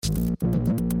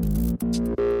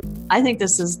I think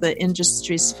this is the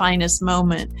industry's finest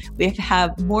moment. We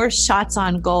have more shots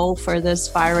on goal for this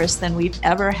virus than we've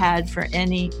ever had for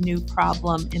any new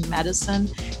problem in medicine.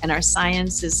 And our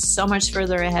science is so much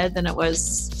further ahead than it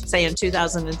was, say, in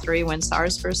 2003 when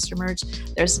SARS first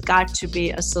emerged. There's got to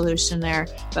be a solution there,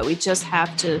 but we just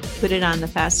have to put it on the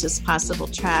fastest possible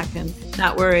track and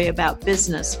not worry about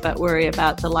business, but worry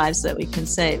about the lives that we can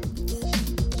save.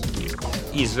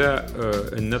 Is there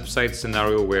an upside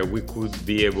scenario where we could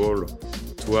be able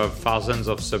to have thousands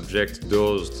of subjects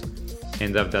dosed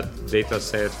and have that data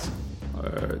set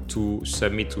to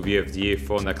submit to the FDA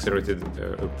for an accelerated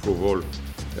approval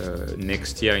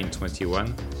next year in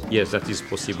 21? Yes, that is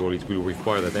possible. It will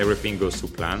require that everything goes to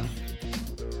plan.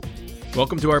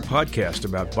 Welcome to our podcast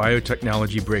about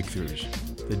biotechnology breakthroughs,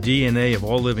 the DNA of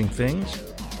all living things,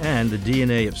 and the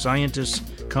DNA of scientists,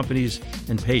 companies,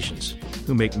 and patients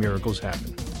who make miracles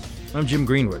happen. I'm Jim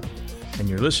Greenwood, and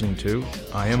you're listening to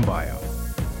I Am Bio.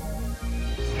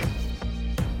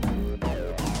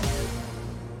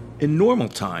 In normal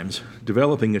times,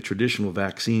 developing a traditional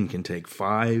vaccine can take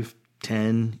 5,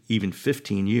 10, even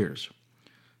 15 years.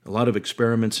 A lot of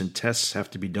experiments and tests have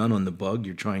to be done on the bug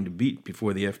you're trying to beat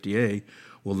before the FDA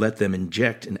will let them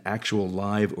inject an actual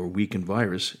live or weakened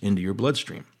virus into your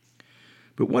bloodstream.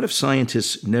 But what if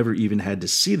scientists never even had to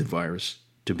see the virus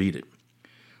to beat it?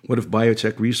 What if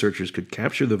biotech researchers could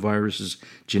capture the virus's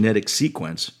genetic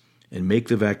sequence and make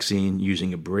the vaccine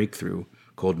using a breakthrough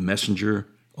called messenger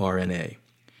RNA?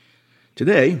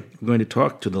 Today, we're going to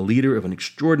talk to the leader of an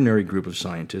extraordinary group of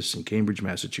scientists in Cambridge,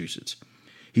 Massachusetts.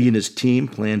 He and his team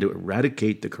plan to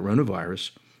eradicate the coronavirus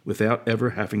without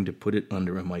ever having to put it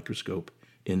under a microscope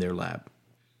in their lab.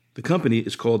 The company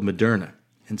is called Moderna,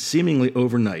 and seemingly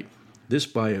overnight, this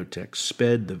biotech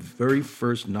sped the very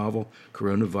first novel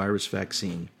coronavirus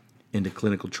vaccine into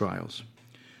clinical trials.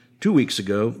 2 weeks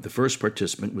ago, the first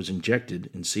participant was injected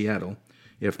in Seattle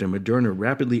after Moderna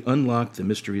rapidly unlocked the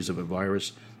mysteries of a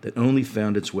virus that only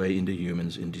found its way into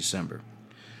humans in December.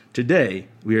 Today,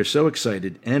 we are so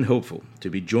excited and hopeful to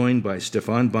be joined by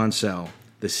Stéphane Bancel,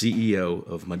 the CEO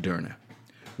of Moderna.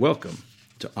 Welcome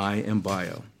to I Am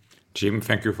Bio. Jim,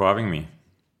 thank you for having me.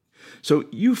 So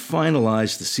you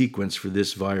finalized the sequence for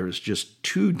this virus just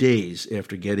 2 days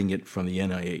after getting it from the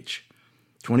NIH.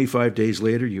 25 days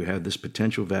later, you had this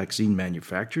potential vaccine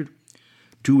manufactured.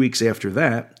 2 weeks after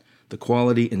that, the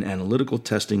quality and analytical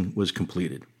testing was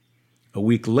completed. A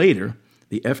week later,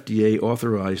 the FDA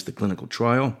authorized the clinical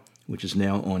trial, which is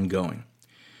now ongoing.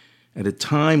 At a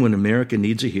time when America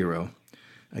needs a hero,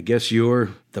 I guess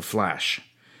you're the Flash.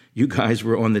 You guys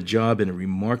were on the job in a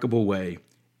remarkable way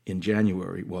in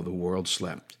January while the world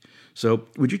slept. So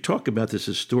would you talk about this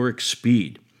historic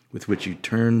speed with which you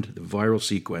turned the viral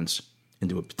sequence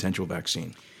into a potential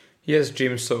vaccine? Yes,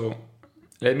 Jim. So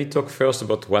let me talk first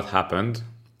about what happened,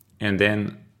 and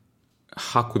then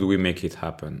how could we make it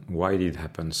happen? Why did it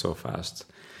happen so fast?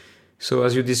 So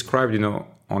as you described,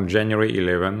 on January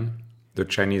 11, the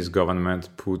Chinese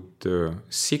government put the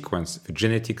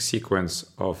genetic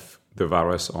sequence of the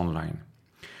virus online.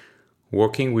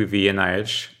 Working with the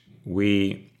NIH,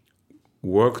 we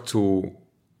worked to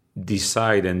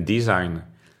decide and design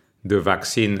the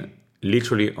vaccine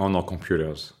literally on our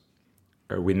computers.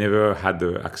 We never had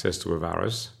the access to a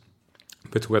virus,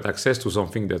 but we had access to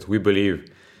something that we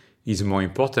believe is more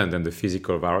important than the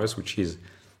physical virus, which is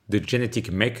the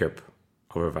genetic makeup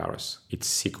of a virus, its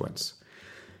sequence.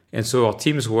 And so our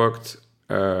teams worked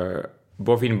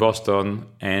both in Boston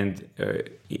and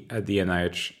at the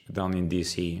NIH down in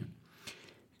DC.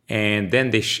 And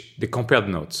then they compared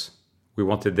notes. We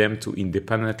wanted them to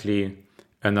independently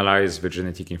analyze the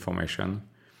genetic information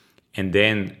and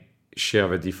then share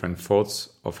the different thoughts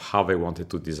of how they wanted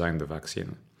to design the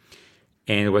vaccine.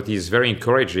 And what is very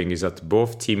encouraging is that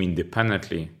both teams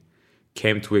independently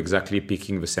came to exactly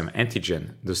picking the same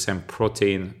antigen, the same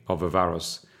protein of a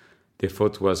virus they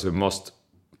thought was the most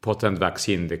potent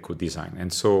vaccine they could design.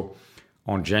 And so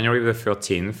on January the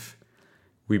 13th,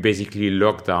 we basically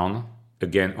locked down,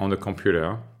 again on the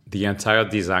computer, the entire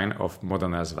design of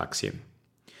Moderna's vaccine.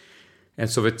 And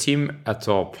so the team at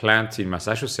our plant in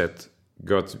Massachusetts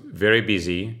got very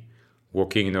busy,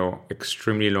 working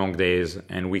extremely long days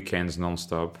and weekends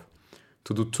nonstop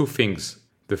to do two things.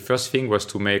 The first thing was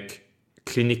to make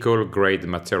clinical grade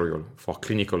material for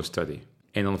clinical study.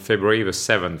 And on February the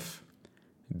 7th,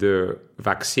 the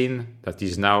vaccine that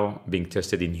is now being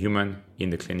tested in human in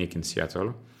the clinic in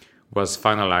Seattle was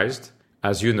finalized.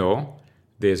 As you know,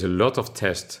 there's a lot of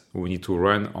tests we need to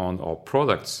run on our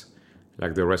products,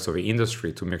 like the rest of the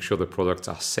industry, to make sure the products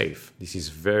are safe. This is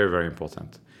very, very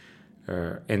important.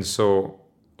 And so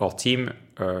our team,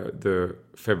 the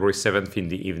February 7th in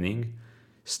the evening,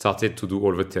 started to do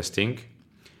all the testing.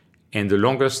 And the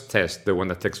longest test, the one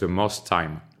that takes the most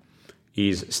time,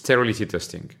 is sterility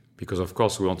testing. Because, of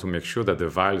course, we want to make sure that the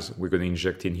vials we're going to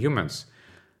inject in humans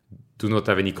do not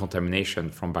have any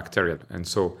contamination from bacteria. And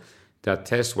so that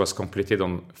test was completed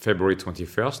on February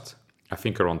 21st, I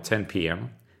think around 10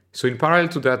 p.m. So in parallel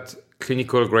to that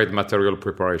clinical grade material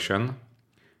preparation,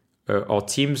 our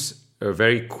teams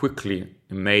very quickly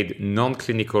made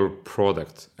non-clinical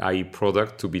product, i.e.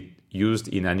 product to be used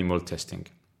in animal testing.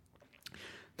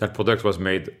 That product was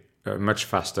made much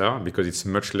faster because it's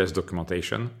much less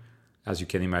documentation, as you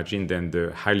can imagine, than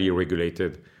the highly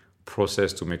regulated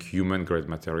process to make human-grade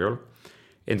material.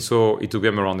 And so it took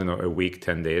them around a week,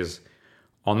 10 days.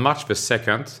 On March the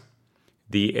 2nd,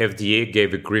 the FDA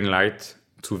gave a green light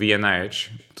to the NIH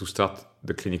to start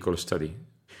the clinical study.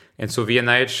 And so the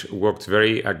NIH worked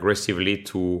very aggressively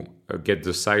to get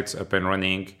the sites up and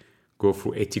running, go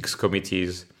through ethics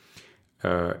committees,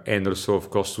 and also,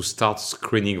 of course, to start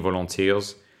screening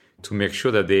volunteers to make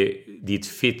sure that they did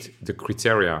fit the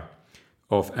criteria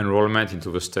of enrollment into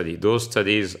the study. Those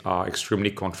studies are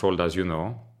extremely controlled, as you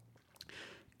know,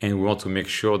 and we want to make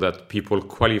sure that people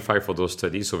qualify for those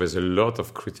studies. So there's a lot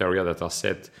of criteria that are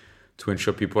set to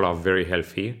ensure people are very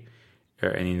healthy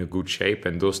and in a good shape.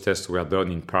 And those tests were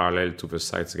done in parallel to the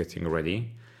sites getting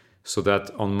ready. So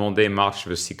that on Monday, March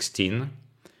the 16th,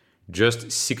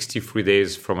 just 63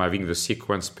 days from having the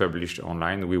sequence published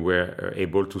online, we were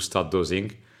able to start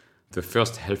dosing the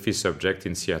first healthy subject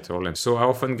in Seattle. And so I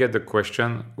often get the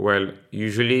question, well,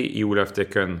 usually you would have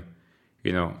taken,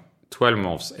 12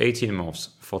 months, 18 months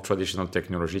for traditional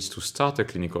technologies to start a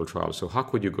clinical trial. So how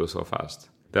could you go so fast?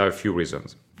 There are a few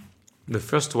reasons. The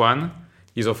first one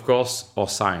is, of course, our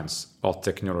science, our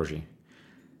technology.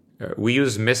 We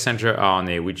use messenger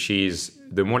RNA, which is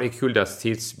the molecule that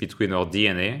sits between our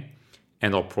DNA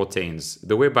and our proteins.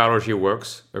 The way biology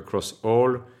works across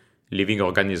all living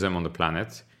organisms on the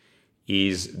planet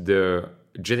is the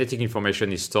genetic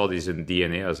information is stored in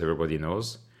DNA, as everybody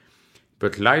knows.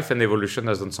 But life and evolution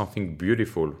has done something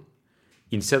beautiful.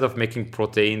 Instead of making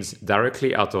proteins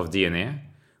directly out of DNA,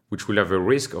 which will have a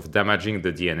risk of damaging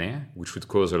the DNA, which would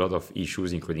cause a lot of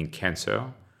issues, including cancer,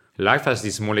 life has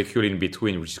this molecule in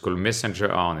between, which is called messenger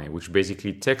RNA, which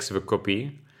basically takes the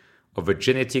copy of a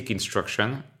genetic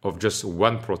instruction of just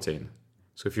one protein.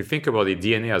 So if you think about it,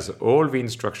 DNA has all the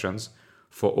instructions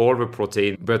for all the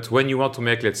protein. But when you want to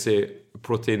make, let's say, a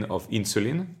protein of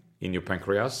insulin in your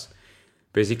pancreas,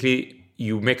 basically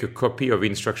you make a copy of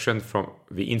instruction from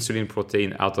the insulin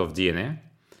protein out of DNA.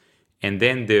 And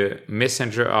then the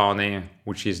messenger RNA,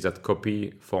 which is that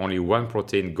copy for only one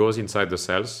protein, goes inside the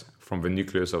cells from the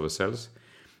nucleus of the cells.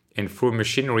 And through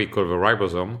machinery called the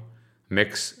ribosome,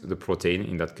 makes the protein,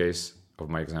 in that case of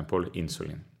my example,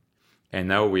 insulin. And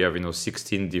now we have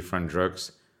 16 different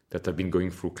drugs that have been going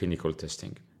through clinical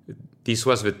testing. This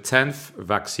was the 10th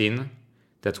vaccine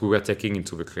that we were taking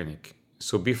into the clinic.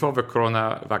 So before the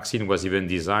corona vaccine was even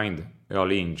designed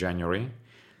early in January,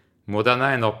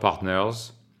 Moderna and our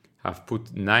partners have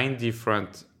put 9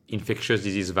 different infectious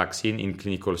disease vaccines in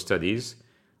clinical studies,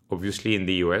 obviously in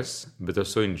the US, but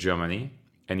also in Germany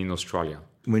and in Australia.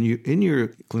 When you in your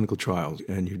clinical trials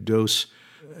and you dose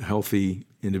healthy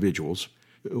individuals,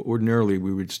 ordinarily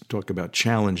we would talk about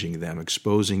challenging them,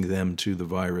 exposing them to the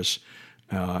virus,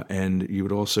 and you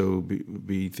would also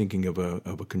be thinking of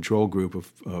a control group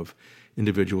of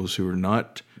individuals who are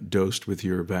not dosed with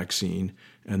your vaccine,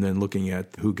 and then looking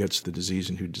at who gets the disease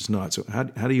and who does not. So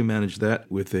how do you manage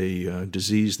that with a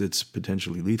disease that's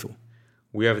potentially lethal?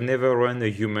 We have never run a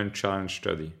human challenge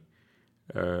study.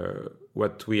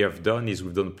 What we have done is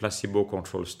we've done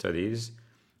placebo-controlled studies.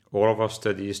 All of our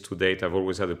studies to date have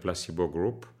always had a placebo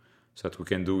group so that we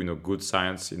can do good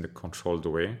science in a controlled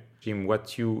way. Jim,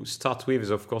 what you start with is,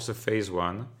 of course, a phase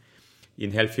 1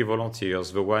 in healthy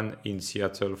volunteers. The one in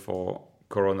Seattle for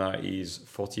corona is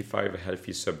 45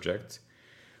 healthy subjects.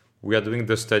 We are doing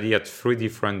the study at 3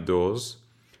 different doses,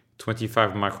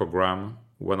 25 microgram,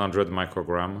 100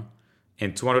 microgram,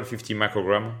 and 250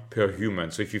 microgram per human.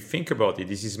 So if you think about it,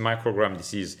 this is microgram,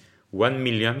 this is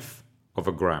 1/1,000,000th of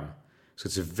a gram. So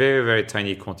it's a very, very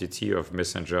tiny quantity of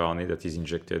messenger RNA that is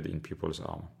injected in people's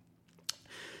arm.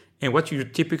 And what you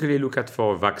typically look at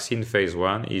for vaccine phase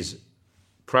 1 is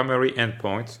primary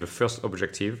endpoint. The first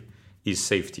objective is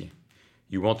safety.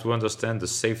 You want to understand the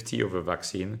safety of a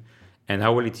vaccine and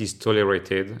how well it is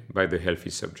tolerated by the healthy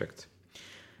subject.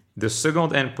 The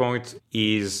second endpoint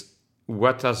is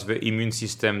what has the immune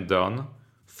system done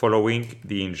following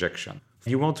the injection.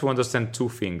 You want to understand 2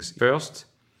 things. First,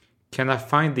 can I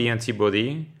find the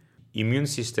antibody immune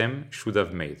system should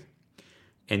have made.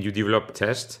 And you develop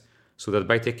tests so that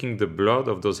by taking the blood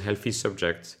of those healthy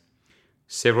subjects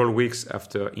several weeks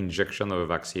after injection of a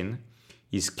vaccine,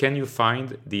 can you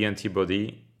find the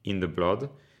antibody in the blood,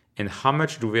 and how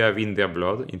much do they have in their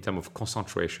blood in terms of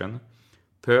concentration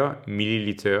per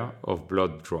milliliter of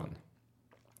blood drawn.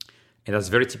 And that's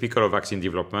very typical of vaccine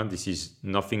development. This is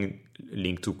nothing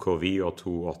linked to COVID or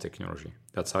to our technology.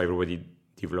 That's how everybody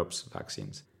develops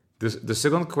vaccines. The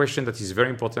second question that is very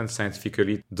important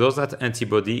scientifically, does that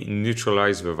antibody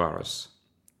neutralize the virus?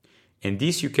 And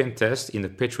this you can test in a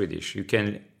petri dish. You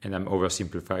can, and I'm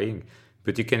oversimplifying,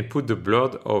 but you can put the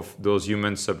blood of those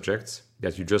human subjects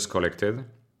that you just collected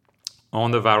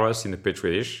on the virus in a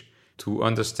petri dish to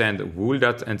understand will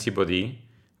that antibody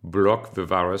block the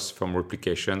virus from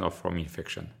replication or from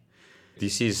infection.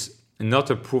 This is not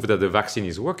a proof that the vaccine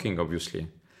is working, obviously,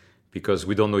 because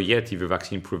we don't know yet if the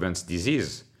vaccine prevents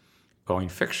disease or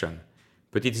infection,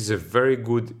 but it is a very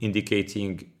good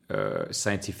indicating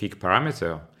scientific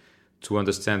parameter to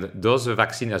understand, does the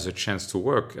vaccine has a chance to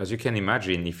work? As you can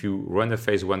imagine, if you run a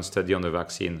phase 1 study on the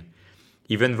vaccine,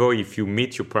 even though if you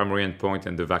meet your primary endpoint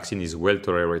and the vaccine is well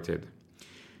tolerated,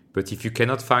 but if you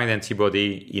cannot find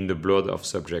antibody in the blood of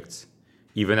subjects,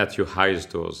 even at your highest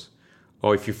dose,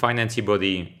 or if you find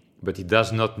antibody but it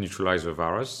does not neutralize the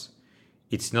virus,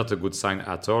 it's not a good sign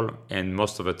at all. And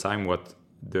most of the time what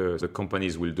the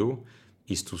companies will do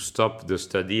is to stop the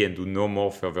study and do no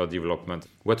more further development.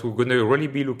 What we're going to really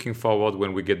be looking forward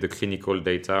when we get the clinical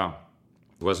data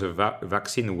was a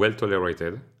vaccine well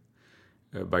tolerated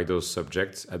by those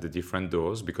subjects at the different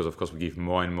dose, because of course we give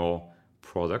more and more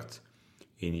product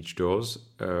in each dose.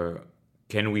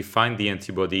 Can we find the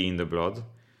antibody in the blood?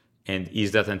 And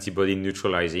is that antibody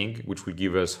neutralizing, which will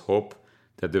give us hope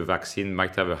that the vaccine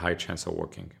might have a high chance of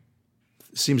working.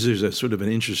 Seems there's a sort of an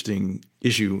interesting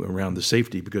issue around the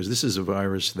safety, because this is a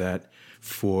virus that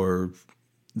for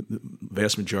the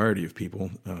vast majority of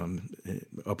people,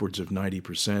 upwards of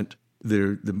 90%,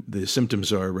 the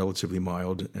symptoms are relatively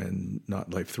mild and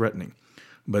not life-threatening.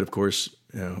 But of course,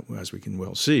 as we can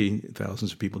well see,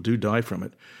 thousands of people do die from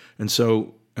it. And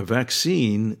so a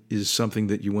vaccine is something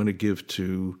that you want to give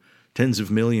to tens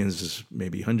of millions,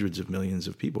 maybe hundreds of millions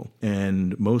of people,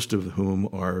 and most of whom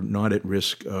are not at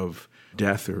risk of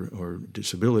death or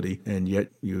disability, and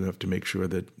yet you have to make sure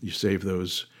that you save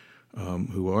those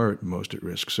who are most at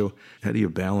risk. So how do you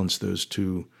balance those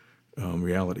two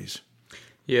realities?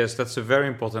 Yes, that's a very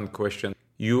important question.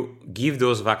 You give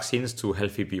those vaccines to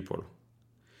healthy people.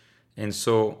 And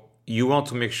so you want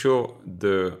to make sure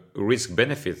the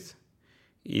risk-benefit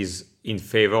is in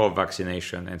favor of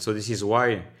vaccination. And so this is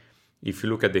why, if you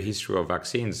look at the history of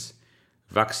vaccines,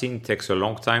 vaccine takes a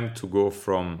long time to go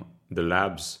from the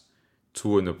labs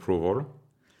to an approval,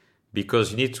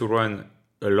 because you need to run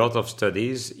a lot of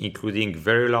studies, including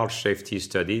very large safety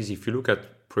studies. If you look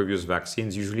at previous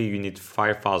vaccines, usually you need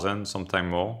 5,000, sometimes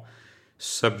more,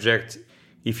 subject.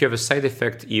 If you have a side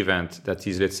effect event that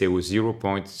is, let's say, with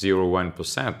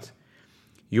 0.01%,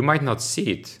 you might not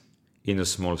see it in a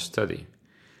small study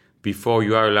before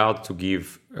you are allowed to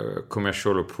give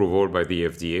commercial approval by the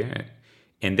FDA.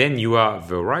 And then you have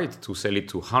the right to sell it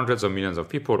to hundreds of millions of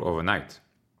people overnight.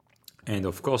 And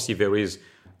of course, if there is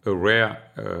a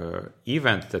rare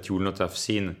event that you will not have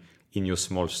seen in your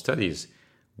small studies,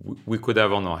 we could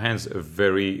have on our hands a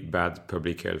very bad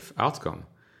public health outcome,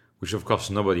 which of course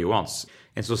nobody wants.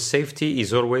 And so safety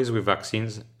is always with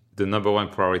vaccines the number one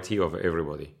priority of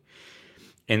everybody.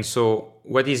 And so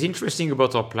what is interesting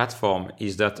about our platform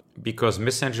is that because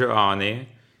messenger RNA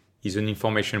is an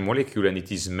information molecule and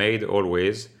it is made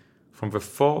always from the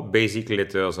 4 basic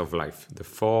letters of life, the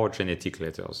 4 genetic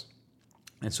letters.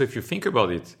 And so if you think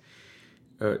about it,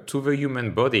 to the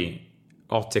human body,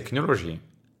 our technology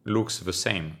looks the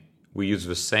same. We use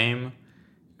the same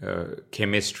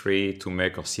chemistry to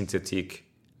make our synthetic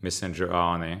messenger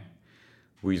RNA.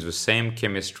 We use the same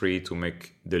chemistry to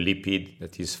make the lipid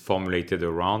that is formulated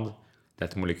around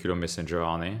that molecular messenger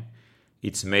RNA.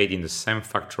 It's made in the same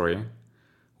factory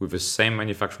with the same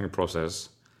manufacturing process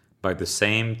by the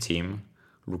same team,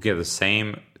 looking at the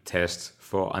same tests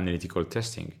for analytical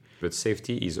testing. But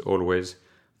safety is always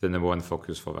the number one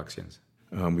focus for vaccines.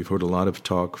 We've heard a lot of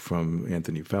talk from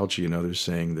Anthony Fauci and others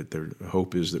saying that their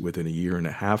hope is that within a year and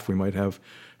a half we might have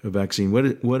a vaccine.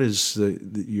 What is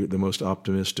the most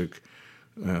optimistic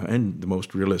and the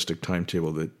most realistic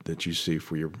timetable that you see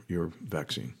for your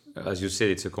vaccine? As you said,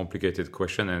 it's a complicated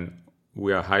question, and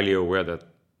we are highly aware that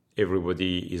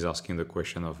everybody is asking the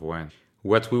question of when.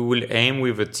 What we will aim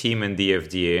with the team and the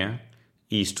FDA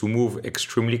is to move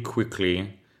extremely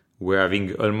quickly. We're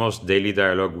having almost daily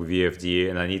dialogue with the FDA,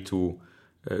 and I need to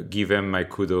give them my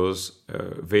kudos.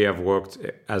 They have worked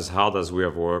as hard as we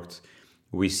have worked.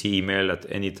 We see email at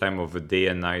any time of the day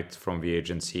and night from the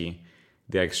agency.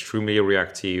 They're extremely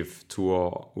reactive to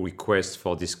our requests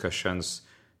for discussions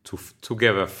to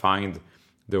together find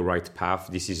the right path.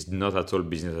 This is not at all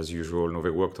business as usual. No, they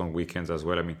worked on weekends as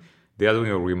well. I mean, they are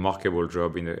doing a remarkable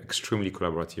job in an extremely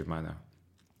collaborative manner.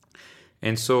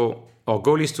 And so our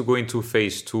goal is to go into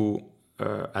phase 2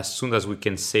 as soon as we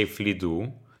can safely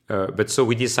do. But so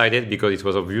we decided, because it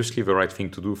was obviously the right thing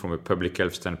to do from a public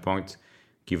health standpoint,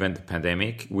 given the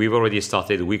pandemic, we've already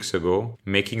started weeks ago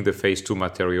making the phase 2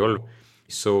 material.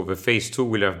 So the phase 2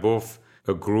 will have both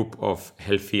a group of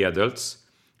healthy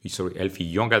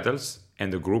young adults,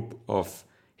 and a group of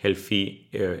healthy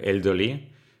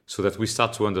elderly, so that we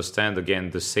start to understand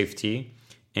again the safety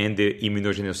and the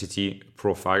immunogenicity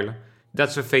profile.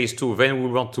 That's a phase 2. Then we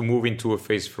want to move into a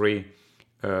phase 3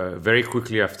 very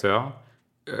quickly after.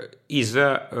 Is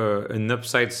there an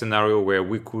upside scenario where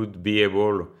we could be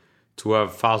able to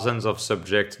have thousands of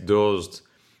subjects dosed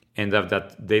and have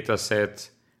that data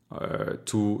set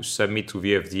to submit to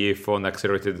the FDA for an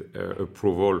accelerated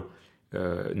approval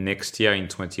next year in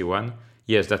 2021?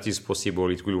 Yes, that is possible.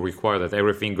 It will require that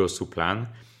everything goes to plan.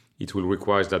 It will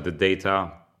require that the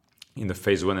data in the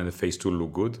phase 1 and the phase 2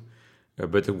 look good.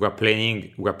 But we are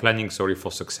planning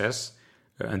for success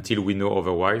until we know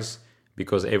otherwise,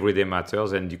 because every day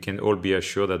matters, and you can all be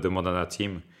assured that the Moderna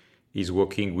team is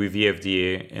working with the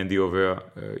FDA and the other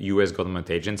US government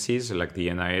agencies like the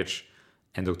NIH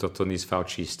and Dr. Tony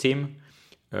Fauci's team,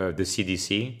 the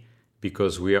CDC,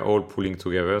 because we are all pulling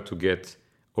together to get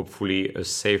hopefully a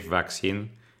safe vaccine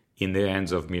in the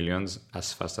hands of millions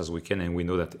as fast as we can. And we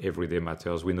know that every day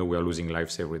matters. We know we are losing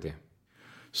lives every day.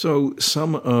 So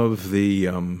some of the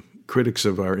critics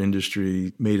of our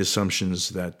industry made assumptions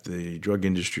that the drug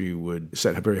industry would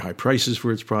set very high prices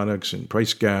for its products and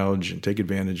price gouge and take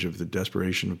advantage of the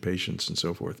desperation of patients and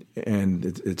so forth.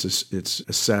 And it's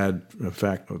a sad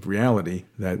fact of reality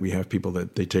that we have people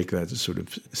that they take that sort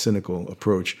of cynical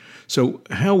approach. So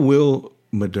how will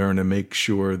Moderna make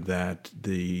sure that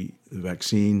the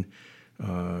vaccine,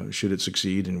 should it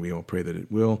succeed, and we all pray that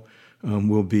it will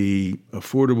be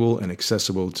affordable and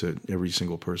accessible to every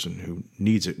single person who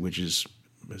needs it, which is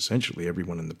essentially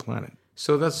everyone on the planet?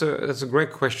 So that's a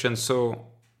great question. So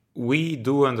we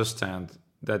do understand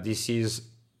that this is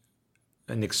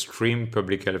an extreme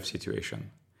public health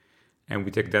situation, and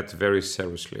we take that very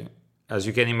seriously. As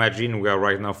you can imagine, we are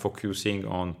right now focusing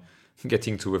on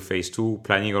getting to a phase 2,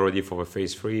 planning already for a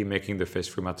phase 3, making the phase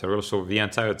 3 material. So the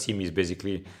entire team is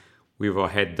basically with our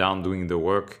head down doing the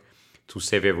work to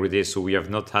save every day. So we have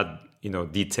not had,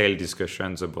 detailed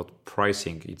discussions about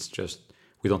pricing. It's just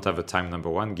we don't have the time, number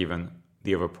one, given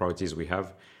the other priorities we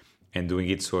have, and doing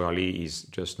it so early is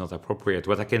just not appropriate.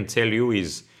 What I can tell you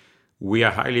is we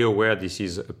are highly aware this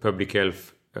is a public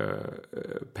health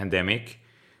pandemic.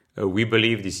 We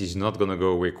believe this is not going to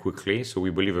go away quickly. So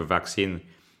we believe a vaccine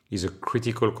is a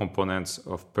critical component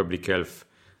of public health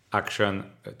action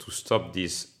to stop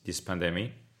this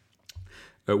pandemic.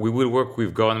 We will work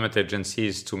with government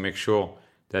agencies to make sure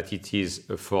that it is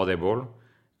affordable.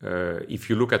 If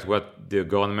you look at what the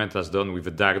government has done with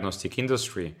the diagnostic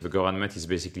industry, the government is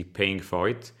basically paying for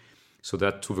it so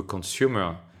that to the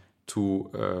consumer,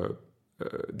 to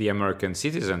the American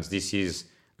citizens, this is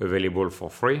available for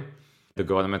free. The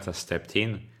government has stepped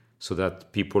in so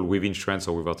that people with insurance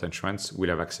or without insurance will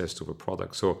have access to the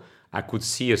product. So I could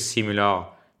see a similar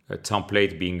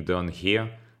template being done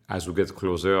here as we get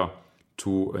closer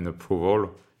to an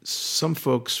approval. Some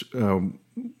folks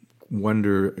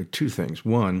wonder two things.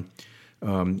 One,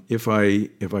 if I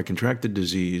contract the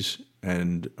disease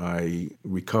and I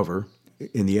recover,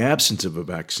 in the absence of a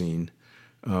vaccine,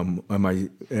 am I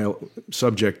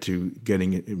subject to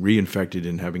getting reinfected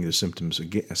and having the symptoms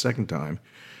again, a second time?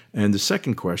 And the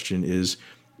second question is,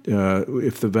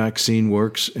 if the vaccine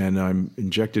works and I'm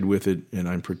injected with it and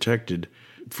I'm protected,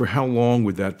 for how long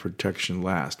would that protection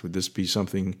last? Would this be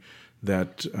something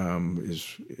that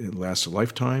lasts a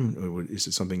lifetime? Or is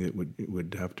it something that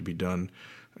would have to be done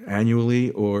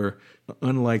annually? Or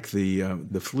unlike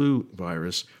the flu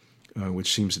virus,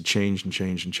 which seems to change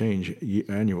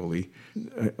annually,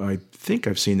 I think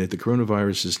I've seen that the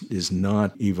coronavirus is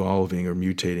not evolving or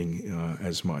mutating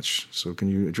as much. So can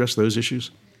you address those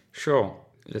issues? Sure.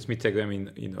 Let me take them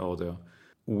in order.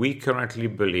 We currently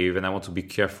believe, and I want to be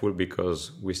careful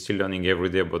because we're still learning every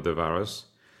day about the virus,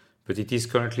 but it is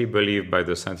currently believed by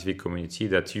the scientific community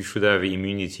that you should have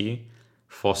immunity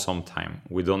for some time.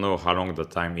 We don't know how long the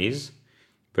time is,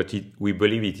 but we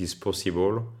believe it is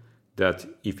possible that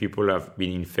if people have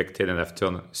been infected and have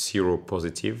turned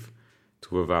seropositive,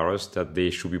 to the virus that they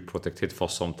should be protected for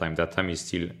some time. That time is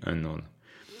still unknown.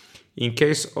 In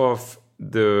case of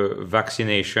the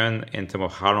vaccination, in terms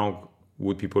of how long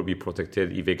would people be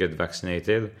protected if they get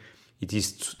vaccinated, it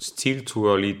is still too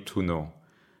early to know.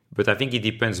 But I think it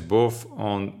depends both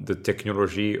on the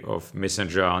technology of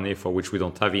messenger RNA, for which we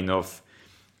don't have enough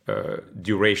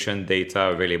duration data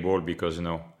available because,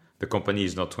 the company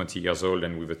is not 20 years old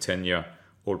and with a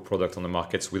 10-year-old product on the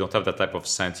market. So we don't have that type of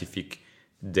scientific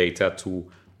data to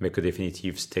make a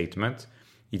definitive statement.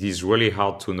 It is really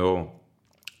hard to know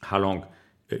how long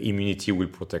immunity will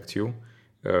protect you.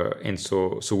 And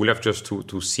so we'll have just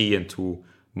to see and to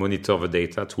monitor the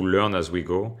data, to learn as we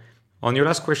go. On your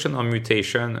last question on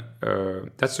mutation,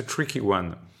 that's a tricky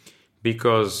one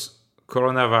because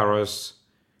coronavirus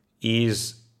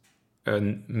is a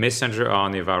messenger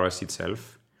RNA virus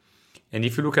itself. And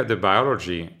if you look at the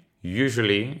biology,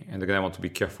 usually, and again I want to be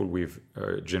careful with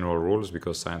general rules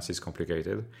because science is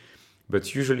complicated,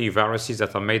 but usually viruses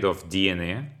that are made of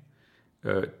DNA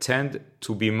tend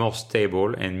to be more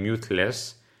stable and mute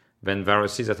less than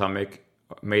viruses that are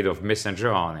made of messenger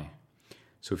RNA.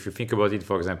 So if you think about it,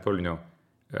 for example,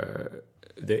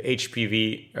 the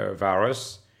HPV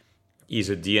virus is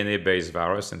a DNA-based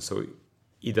virus, and so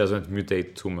it doesn't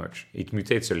mutate too much. It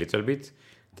mutates a little bit.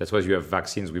 That's why you have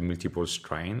vaccines with multiple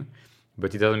strains,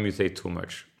 but it doesn't mutate too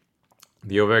much.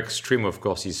 The other extreme, of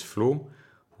course, is flu,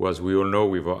 who, as we all know,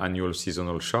 with our annual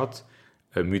seasonal shot,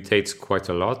 mutates quite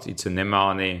a lot. It's an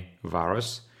mRNA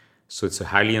virus, so it's a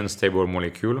highly unstable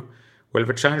molecule. Well,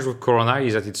 the challenge with corona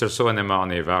is that it's also an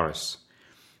mRNA virus.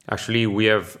 Actually, we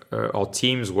have our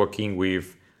teams working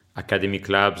with academic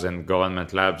labs and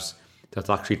government labs that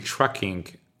are actually tracking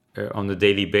on a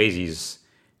daily basis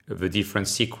the different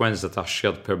sequences that are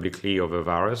shared publicly of a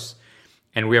virus.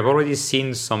 And we have already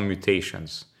seen some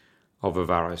mutations of the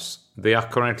virus. They are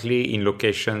currently in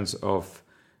locations of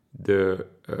the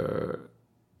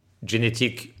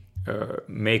genetic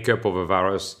makeup of a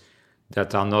virus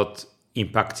that are not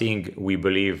impacting, we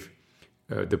believe,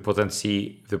 the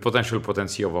potential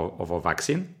potency of a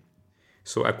vaccine.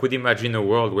 So I could imagine a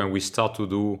world when we start to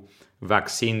do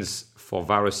vaccines for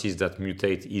viruses that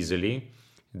mutate easily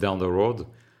down the road,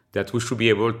 that we should be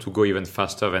able to go even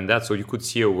faster than that. So you could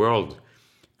see a world,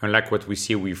 unlike what we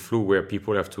see with flu, where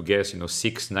people have to guess,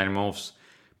 6-9 months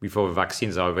before the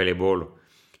vaccines are available.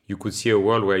 You could see a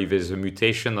world where if there's a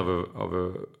mutation of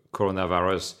a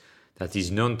coronavirus that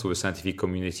is known to the scientific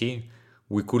community,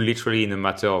 we could literally, in a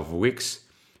matter of weeks,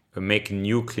 make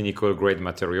new clinical grade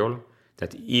material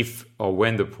that if or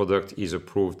when the product is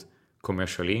approved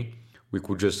commercially, we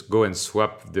could just go and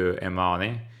swap the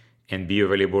mRNA and be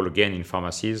available again in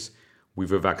pharmacies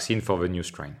with a vaccine for the new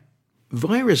strain.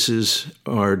 Viruses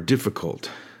are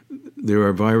difficult. There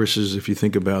are viruses, if you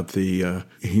think about the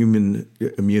human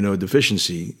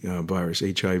immunodeficiency virus,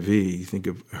 HIV, you think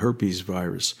of herpes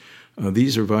virus.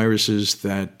 These are viruses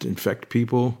that infect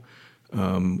people.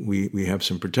 We have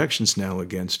some protections now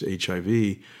against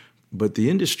HIV, but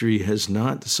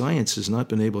the science has not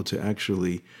been able to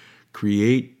actually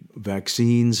create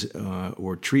vaccines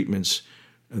or treatments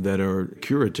that are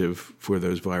curative for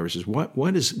those viruses.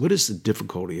 What is the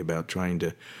difficulty about trying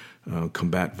to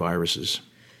combat viruses?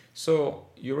 So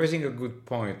you're raising a good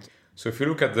point. So if you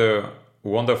look at the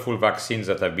wonderful vaccines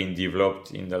that have been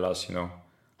developed in the last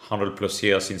 100 plus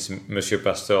years since Monsieur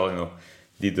Pasteur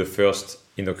did the first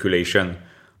inoculation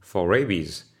for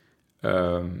rabies,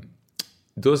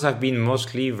 those have been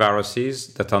mostly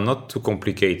viruses that are not too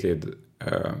complicated.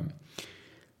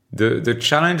 The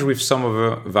challenge with some of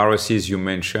the viruses you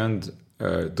mentioned,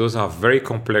 those are very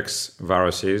complex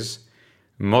viruses.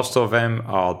 Most of them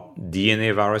are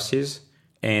DNA viruses,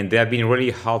 and they have been really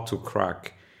hard to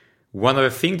crack. One of the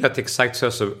things that excites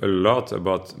us a lot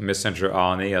about messenger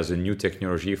RNA as a new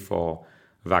technology for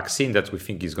vaccine that we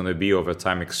think is going to be over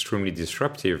time extremely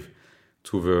disruptive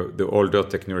to the older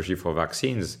technology for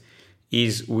vaccines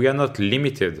is we are not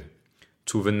limited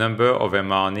to the number of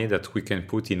mRNA that we can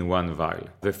put in one vial.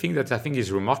 The thing that I think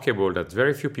is remarkable that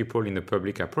very few people in the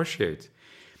public appreciate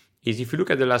is if you look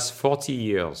at the last 40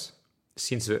 years,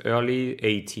 since the early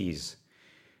 80s,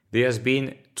 there has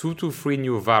been 2 to 3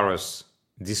 new viruses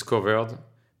discovered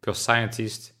per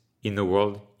scientist in the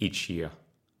world each year.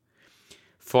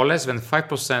 For less than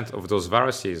 5% of those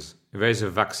viruses, there is a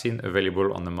vaccine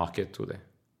available on the market today.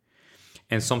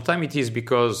 And sometimes it is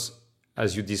because,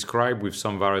 as you described with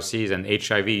some viruses, and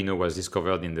HIV, was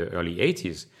discovered in the early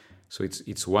 80s, so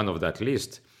it's one of that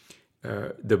list.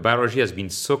 The biology has been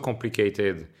so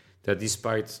complicated that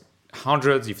despite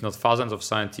hundreds, if not thousands of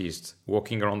scientists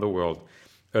working around the world,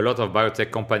 a lot of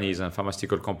biotech companies and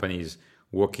pharmaceutical companies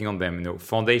working on them.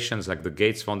 Foundations like the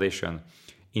Gates Foundation,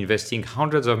 investing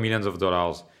hundreds of millions of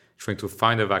dollars trying to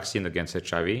find a vaccine against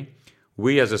HIV.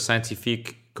 We as a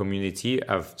scientific community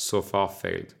have so far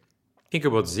failed. Think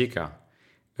about Zika.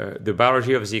 The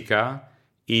biology of Zika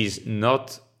is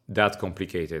not that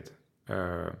complicated.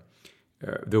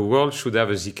 The world should have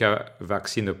a Zika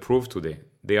vaccine approved today.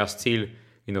 There are still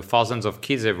thousands of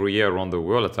kids every year around the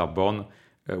world that are born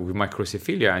with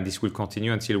microcephalia, and this will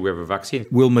continue until we have a vaccine.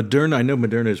 Will Moderna, I know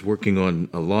Moderna is working on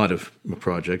a lot of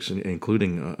projects,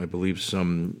 including, I believe,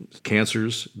 some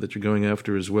cancers that you're going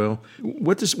after as well.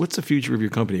 What's the future of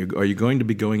your company? Are you going to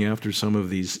be going after some of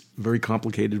these very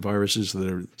complicated viruses that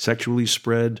are sexually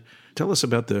spread? Tell us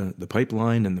about the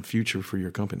pipeline and the future for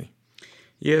your company.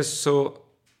 Yes, so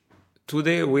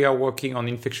today we are working on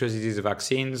infectious disease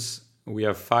vaccines. We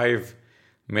have 5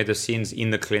 medicines in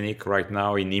the clinic right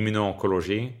now in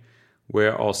immuno-oncology,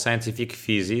 where our scientific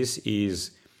thesis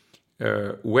is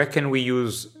where can we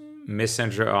use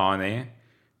messenger RNA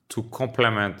to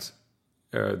complement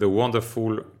the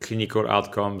wonderful clinical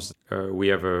outcomes. We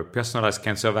have a personalized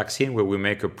cancer vaccine where we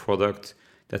make a product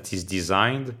that is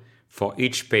designed for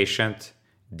each patient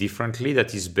differently,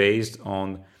 that is based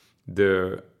on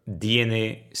the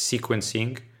DNA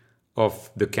sequencing of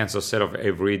the cancer cell of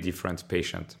every different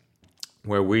patient,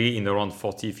 where we, in around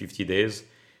 40, 50 days,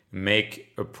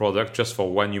 make a product just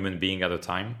for one human being at a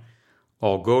time.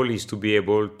 Our goal is to be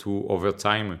able to, over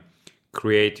time,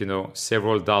 create,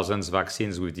 several dozens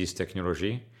vaccines with this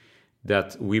technology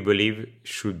that we believe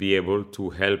should be able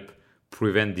to help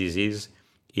prevent disease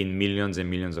in millions and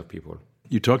millions of people.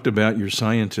 You talked about your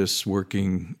scientists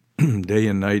working day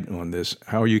and night on this.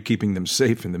 How are you keeping them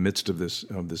safe in the midst of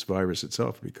this virus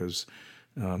itself? Because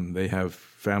they have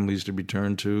families to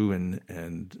return to,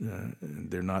 and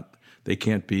they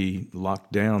can't be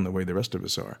locked down the way the rest of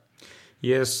us are.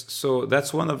 Yes, so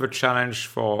that's one of the challenge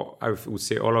for, I would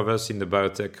say, all of us in the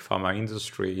biotech pharma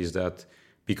industry, is that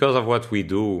because of what we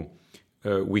do,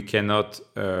 we cannot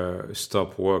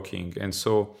stop working. And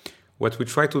so what we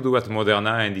try to do at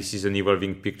Moderna, and this is an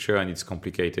evolving picture and it's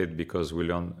complicated because we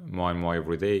learn more and more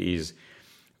every day, is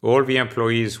all the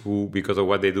employees who, because of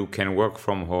what they do, can work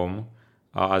from home,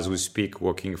 as we speak,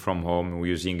 working from home. We're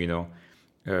using,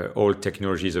 all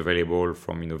technologies available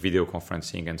from, video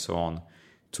conferencing and so on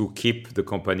to keep the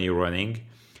company running.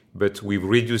 But we're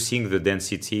reducing the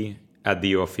density at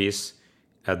the office,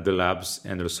 at the labs,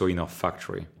 and also in our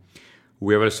factory.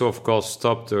 We have also, of course,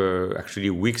 stopped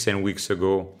actually weeks and weeks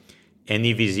ago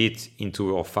any visit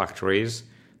into our factories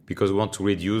because we want to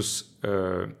reduce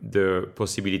the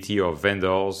possibility of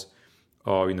vendors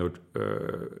or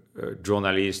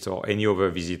journalists or any other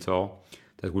visitor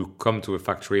that will come to a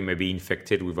factory maybe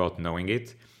infected without knowing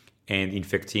it and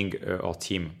infecting our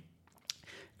team.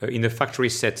 In the factory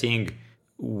setting,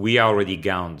 we are already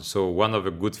gowned. So one of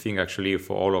the good things actually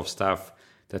for all of staff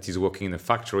that is working in the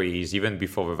factory is even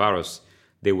before the virus,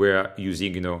 they were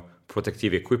using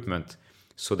protective equipment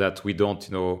so that we don't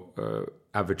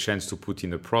have a chance to put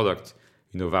in the product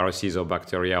viruses or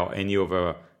bacteria or any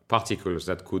other particles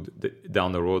that could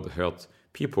down the road hurt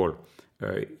people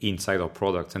inside our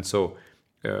product. And so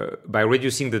by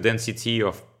reducing the density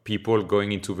of people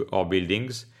going into our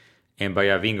buildings and by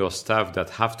having our staff that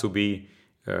have to be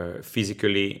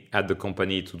physically at the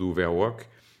company to do their work,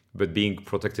 but being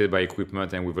protected by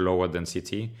equipment and with a lower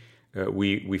density,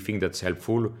 we think that's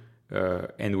helpful.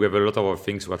 And we have a lot of other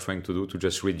things we're trying to do to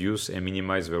just reduce and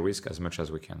minimize the risk as much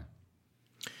as we can.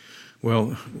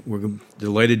 Well, we're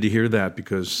delighted to hear that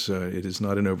because it is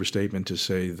not an overstatement to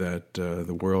say that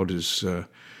the world is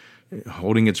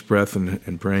holding its breath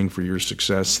and praying for your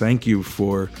success. Thank you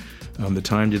for the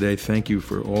time today. Thank you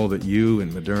for all that you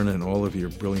and Moderna and all of your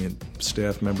brilliant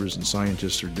staff members and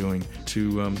scientists are doing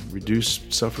to reduce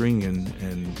suffering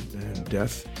and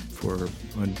death for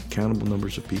uncountable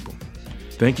numbers of people.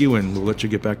 Thank you, and we'll let you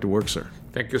get back to work, sir.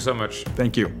 Thank you so much.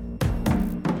 Thank you.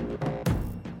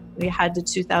 We had the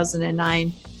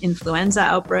 2009 influenza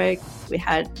outbreak. We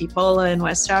had Ebola in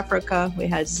West Africa. We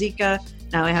had Zika.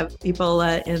 Now we have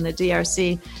Ebola in the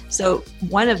DRC. So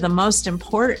one of the most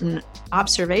important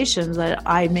observations that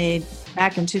I made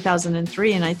back in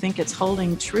 2003, and I think it's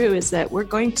holding true, is that we're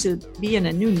going to be in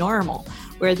a new normal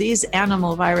where these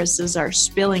animal viruses are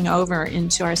spilling over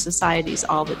into our societies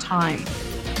all the time.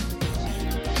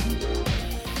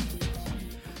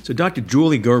 So Dr.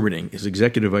 Julie Gerberding is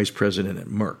Executive Vice President at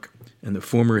Merck and the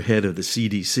former head of the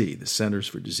CDC, the Centers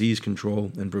for Disease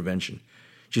Control and Prevention.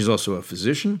 She's also a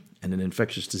physician and an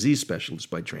infectious disease specialist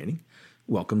by training.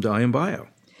 Welcome to IM Bio.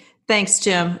 Thanks,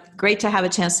 Jim. Great to have a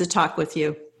chance to talk with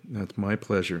you. That's my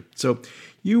pleasure. So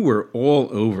you were all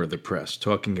over the press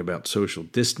talking about social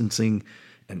distancing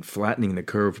and flattening the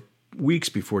curve weeks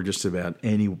before just about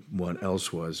anyone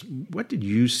else was. What did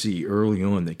you see early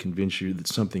on that convinced you that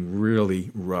something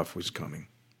really rough was coming?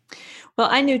 Well,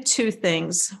 I knew two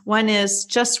things. One is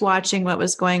just watching what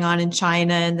was going on in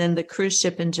China and then the cruise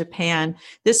ship in Japan.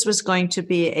 This was going to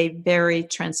be a very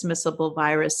transmissible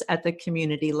virus at the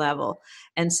community level.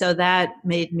 And so that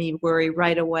made me worry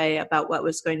right away about what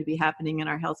was going to be happening in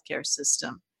our healthcare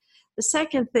system. The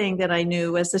second thing that I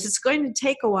knew was that it's going to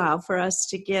take a while for us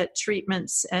to get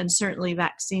treatments and certainly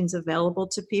vaccines available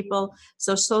to people.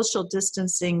 So social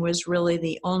distancing was really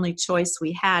the only choice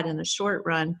we had in the short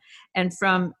run. And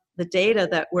from the data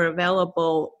that were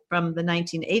available from the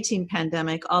 1918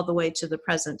 pandemic all the way to the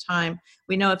present time,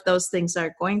 we know if those things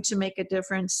are going to make a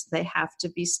difference, they have to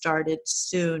be started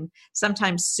soon,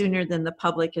 sometimes sooner than the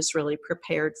public is really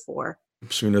prepared for.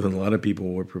 Sooner than a lot of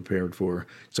people were prepared for.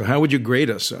 So how would you grade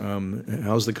us?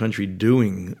 How's the country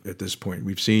doing at this point?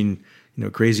 We've seen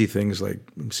crazy things like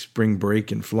spring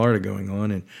break in Florida going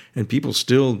on, and people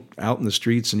still out in the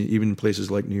streets, and even places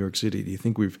like New York City. Do you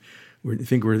think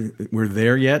we're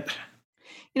there yet?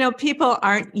 People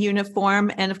aren't uniform,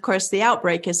 and of course the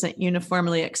outbreak isn't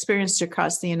uniformly experienced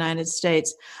across the United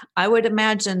States. I would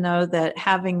imagine, though, that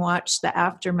having watched the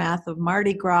aftermath of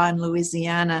Mardi Gras in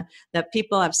Louisiana, that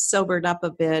people have sobered up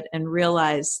a bit and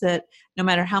realized that no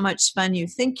matter how much fun you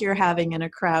think you're having in a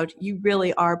crowd, you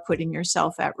really are putting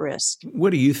yourself at risk.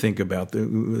 What do you think about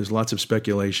there's lots of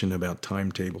speculation about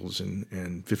timetables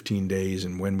and 15 days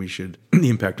and when we should, the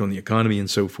impact on the economy and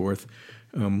so forth.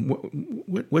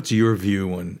 What's your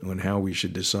view on how we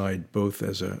should decide, both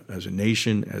as a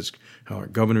nation, as how our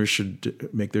governors should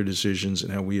make their decisions,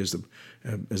 and how we as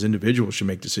individuals should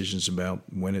make decisions about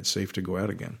when it's safe to go out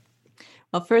again?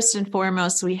 Well, first and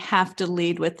foremost, we have to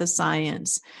lead with the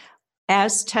science.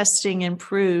 As testing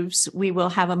improves, we will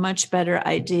have a much better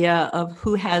idea of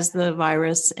who has the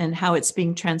virus and how it's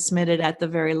being transmitted at the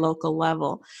very local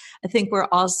level. I think we're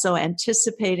also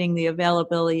anticipating the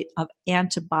availability of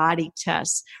antibody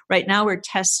tests. Right now, we're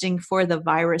testing for the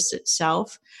virus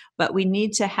itself, but we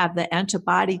need to have the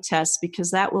antibody test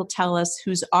because that will tell us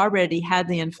who's already had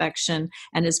the infection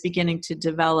and is beginning to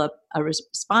develop a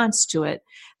response to it.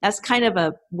 That's kind of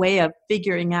a way of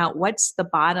figuring out what's the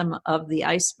bottom of the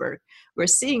iceberg. We're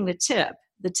seeing the tip.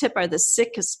 The tip are the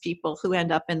sickest people who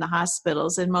end up in the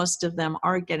hospitals, and most of them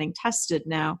are getting tested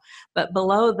now. But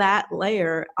below that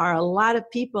layer are a lot of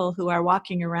people who are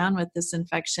walking around with this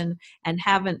infection and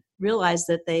haven't realized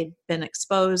that they've been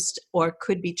exposed or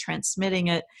could be transmitting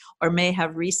it or may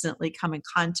have recently come in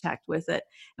contact with it.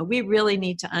 And we really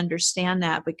need to understand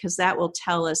that because that will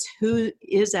tell us who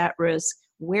is at risk,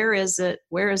 where is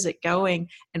it going,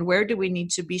 and where do we need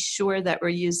to be sure that we're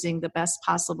using the best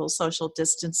possible social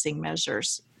distancing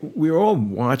measures? We're all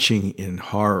watching in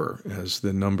horror as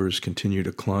the numbers continue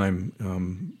to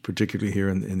climb, particularly here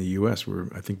in the U.S., where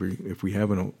I think if we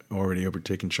haven't already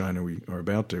overtaken China, we are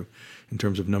about to in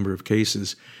terms of number of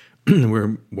cases.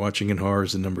 We're watching in horror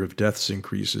as the number of deaths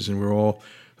increases, and we're all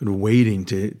sort of waiting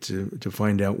to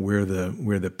find out where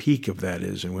the peak of that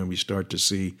is, and when we start to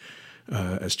see,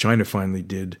 as China finally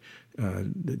did,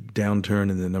 the downturn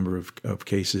in the number of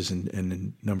cases and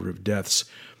the number of deaths.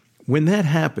 When that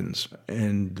happens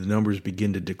and the numbers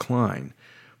begin to decline,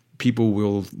 people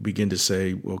will begin to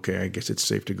say, okay, I guess it's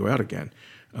safe to go out again.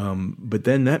 But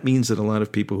then that means that a lot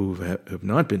of people who have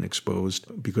not been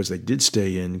exposed because they did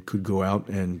stay in could go out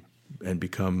and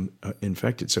become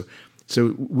infected. So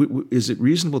is it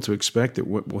reasonable to expect that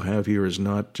what we'll have here is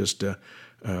not just a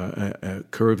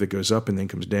curve that goes up and then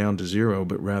comes down to zero,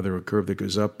 but rather a curve that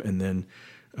goes up and then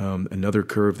another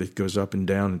curve that goes up and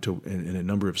down in a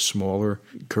number of smaller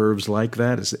curves like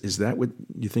that? Is that what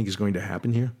you think is going to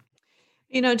happen here?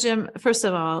 Jim, first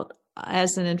of all,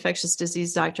 as an infectious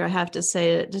disease doctor, I have to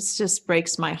say that this just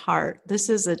breaks my heart. This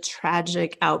is a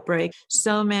tragic outbreak.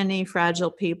 So many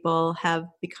fragile people have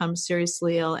become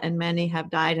seriously ill and many have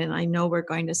died, and I know we're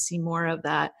going to see more of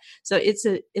that. So it's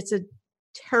a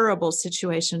terrible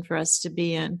situation for us to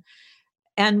be in.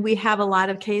 And we have a lot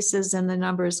of cases, and the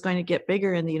number is going to get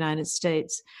bigger in the United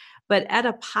States. But at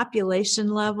a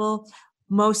population level,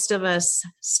 most of us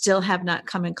still have not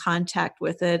come in contact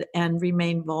with it and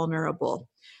remain vulnerable.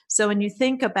 So when you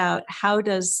think about how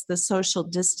does the social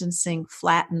distancing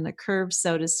flatten the curve,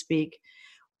 so to speak,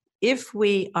 if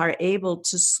we are able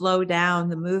to slow down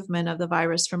the movement of the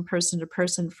virus from person to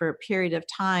person for a period of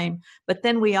time, but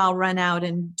then we all run out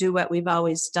and do what we've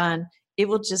always done, it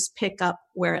will just pick up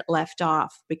where it left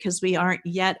off because we aren't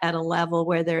yet at a level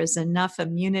where there is enough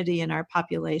immunity in our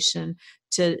population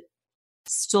to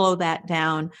slow that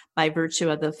down by virtue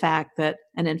of the fact that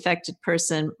an infected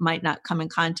person might not come in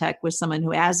contact with someone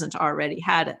who hasn't already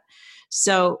had it.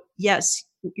 So yes,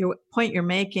 your point you're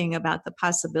making about the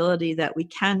possibility that we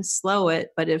can slow it,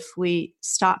 but if we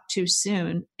stop too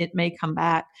soon, it may come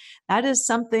back. That is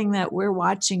something that we're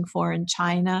watching for in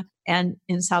China and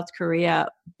in South Korea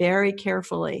very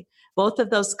carefully. Both of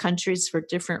those countries, for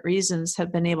different reasons,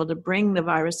 have been able to bring the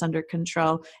virus under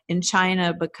control. In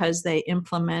China, because they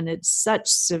implemented such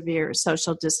severe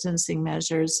social distancing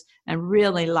measures and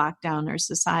really locked down their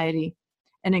society.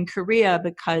 And in Korea,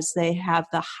 because they have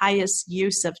the highest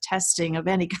use of testing of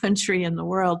any country in the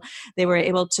world, they were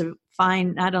able to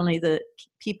find not only the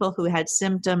people who had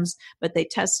symptoms, but they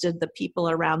tested the people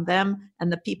around them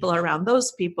and the people around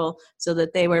those people, so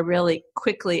that they were really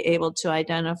quickly able to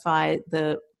identify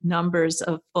the numbers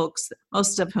of folks,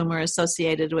 most of whom were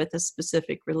associated with a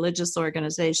specific religious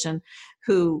organization,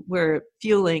 who were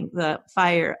fueling the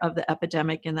fire of the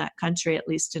epidemic in that country, at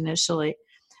least initially.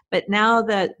 But now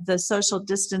that the social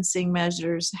distancing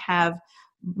measures have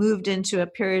moved into a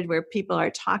period where people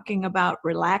are talking about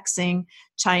relaxing,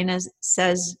 China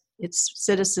says its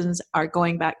citizens are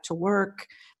going back to work.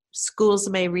 Schools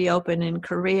may reopen in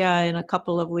Korea in a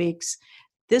couple of weeks.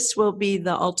 This will be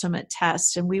the ultimate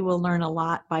test, and we will learn a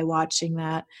lot by watching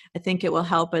that. I think it will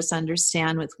help us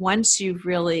understand once you've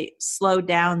really slowed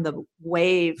down the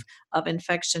wave of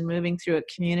infection moving through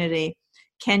a community,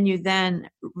 can you then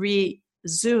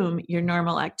resume your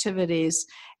normal activities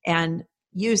and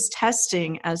use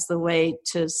testing as the way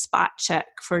to spot check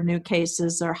for new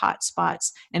cases or hot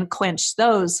spots and quench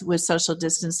those with social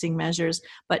distancing measures,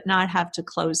 but not have to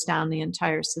close down the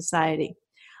entire society.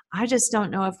 I just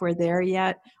don't know if we're there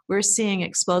yet. We're seeing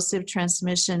explosive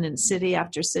transmission in city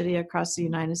after city across the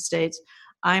United States.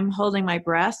 I'm holding my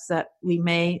breath that we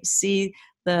may see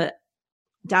the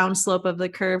downslope of the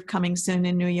curve coming soon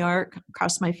in New York.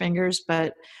 Cross my fingers,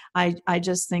 but I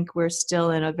just think we're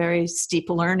still in a very steep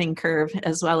learning curve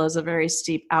as well as a very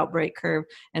steep outbreak curve,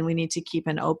 and we need to keep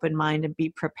an open mind and be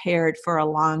prepared for a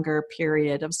longer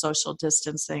period of social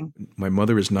distancing. My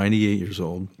mother is 98 years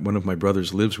old. One of my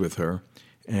brothers lives with her,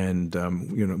 and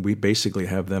we basically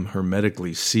have them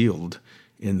hermetically sealed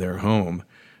in their home.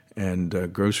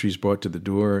 And groceries brought to the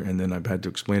door, and then I've had to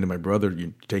explain to my brother,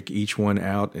 you take each one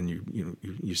out and you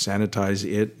sanitize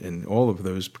it and all of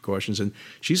those precautions. And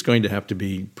she's going to have to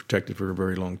be protected for a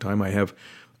very long time. I have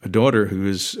a daughter who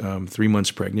is 3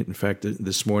 months pregnant. In fact,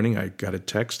 this morning I got a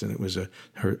text, and it was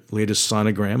her latest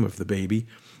sonogram of the baby.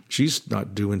 She's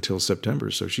not due until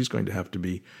September, so she's going to have to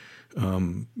be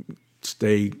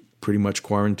stay pretty much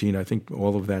quarantined, I think,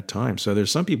 all of that time. So there's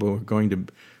some people who are going to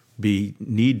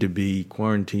need to be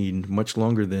quarantined much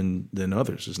longer than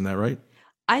others. Isn't that right?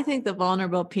 I think the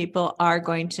vulnerable people are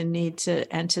going to need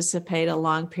to anticipate a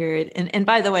long period. And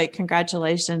by the way,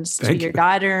 congratulations to your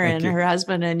daughter and her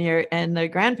husband and the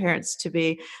grandparents to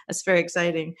be. That's very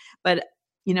exciting. But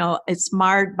it's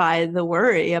marred by the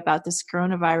worry about this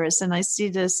coronavirus. And I see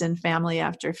this in family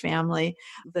after family,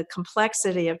 the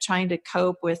complexity of trying to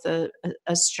cope with a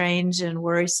strange and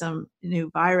worrisome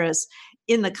new virus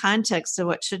in the context of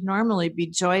what should normally be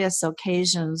joyous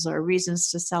occasions or reasons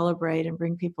to celebrate and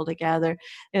bring people together.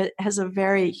 It has a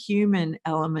very human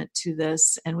element to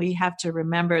this. And we have to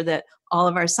remember that all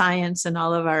of our science and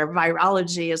all of our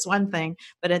virology is one thing,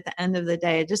 but at the end of the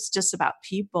day, it's just about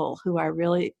people who are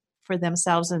really, for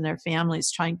themselves and their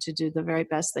families, trying to do the very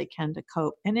best they can to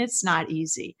cope. And it's not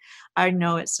easy. I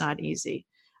know it's not easy.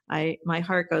 My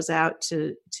heart goes out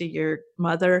to your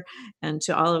mother and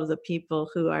to all of the people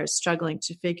who are struggling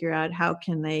to figure out how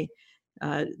can they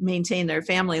maintain their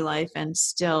family life and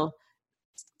still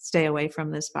stay away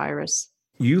from this virus.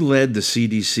 You led the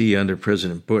CDC under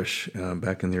President Bush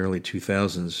back in the early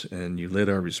 2000s, and you led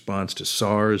our response to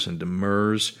SARS and to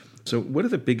MERS. So what are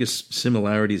the biggest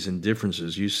similarities and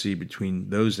differences you see between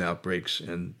those outbreaks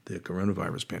and the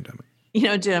coronavirus pandemic?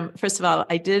 Jim, first of all,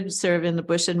 I did serve in the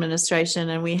Bush administration,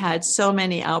 and we had so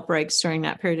many outbreaks during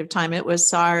that period of time. It was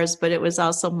SARS, but it was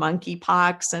also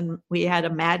monkeypox, and we had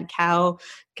a mad cow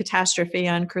catastrophe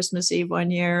on Christmas Eve one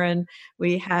year, and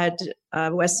we had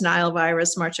West Nile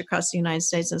virus march across the United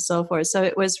States and so forth. So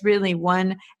it was really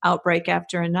one outbreak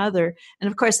after another. And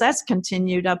of course, that's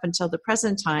continued up until the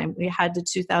present time. We had the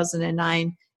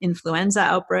 2009 influenza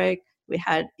outbreak. We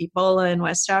had Ebola in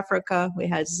West Africa. We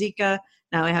had Zika.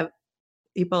 Now we have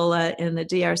Ebola in the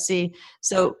DRC.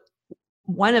 So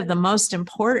one of the most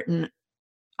important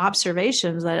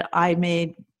observations that I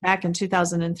made back in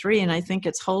 2003, and I think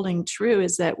it's holding true,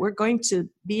 is that we're going to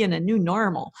be in a new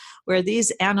normal where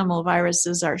these animal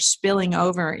viruses are spilling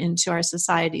over into our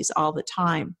societies all the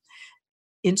time.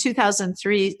 in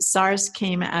 2003, SARS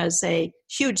came as a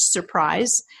huge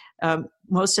surprise.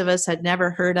 Most of us had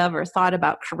never heard of or thought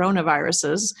about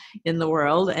coronaviruses in the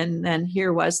world. And then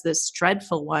here was this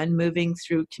dreadful one moving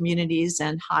through communities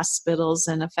and hospitals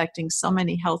and affecting so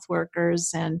many health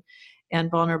workers and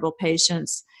vulnerable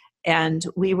patients. And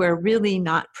we were really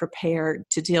not prepared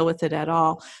to deal with it at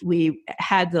all. We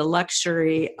had the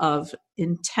luxury of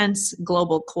intense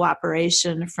global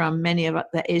cooperation from many of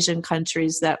the Asian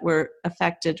countries that were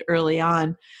affected early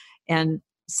on. And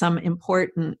some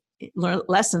important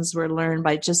lessons were learned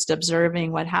by just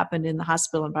observing what happened in the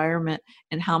hospital environment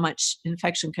and how much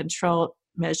infection control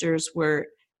measures were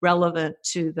relevant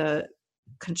to the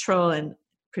control and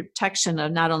protection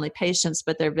of not only patients,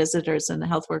 but their visitors and the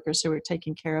health workers who were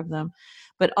taking care of them.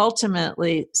 But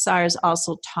ultimately, SARS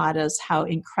also taught us how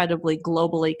incredibly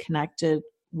globally connected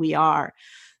we are.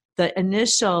 The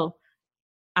initial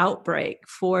outbreak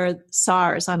for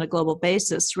SARS on a global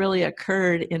basis really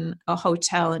occurred in a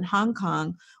hotel in Hong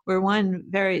Kong, where one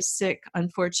very sick,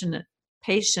 unfortunate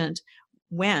patient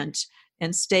went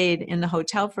and stayed in the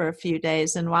hotel for a few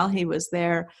days. And while he was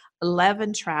there,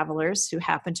 11 travelers who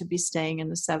happened to be staying in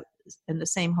the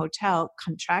same hotel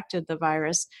contracted the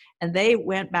virus, and they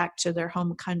went back to their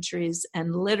home countries,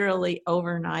 and literally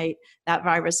overnight that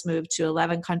virus moved to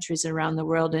 11 countries around the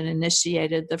world and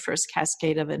initiated the first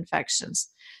cascade of infections.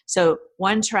 So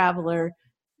one traveler,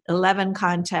 11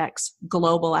 contacts,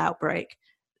 global outbreak.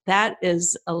 That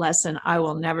is a lesson I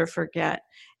will never forget.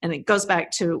 And it goes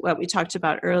back to what we talked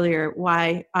about earlier,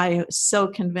 why I was so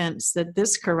convinced that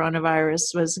this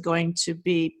coronavirus was going to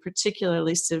be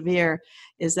particularly severe,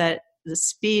 is that the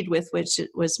speed with which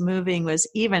it was moving was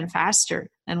even faster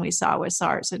than we saw with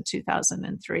SARS in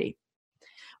 2003.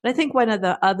 But I think one of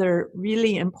the other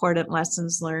really important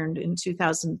lessons learned in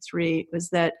 2003 was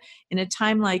that in a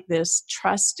time like this,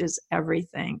 trust is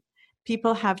everything.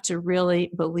 People have to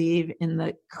really believe in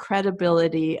the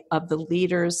credibility of the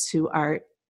leaders who are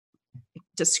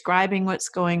describing what's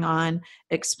going on,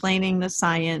 explaining the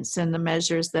science and the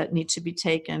measures that need to be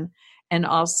taken, and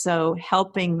also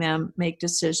helping them make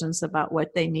decisions about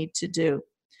what they need to do.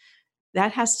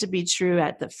 That has to be true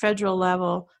at the federal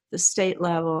level, the state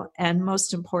level, and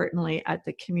most importantly, at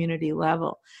the community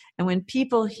level. And when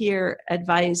people hear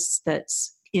advice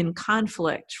that's in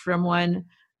conflict from one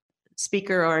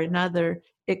speaker or another,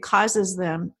 it causes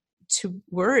them to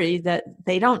worry that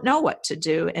they don't know what to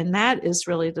do. And that is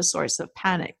really the source of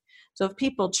panic. So if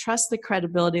people trust the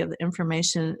credibility of the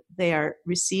information they are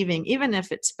receiving, even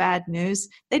if it's bad news,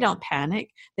 they don't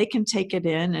panic. They can take it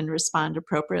in and respond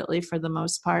appropriately for the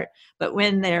most part. But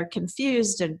when they're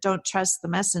confused and don't trust the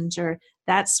messenger,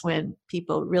 that's when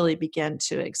people really begin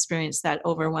to experience that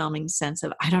overwhelming sense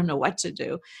of, I don't know what to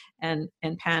do, and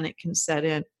panic can set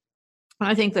in.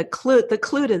 I think the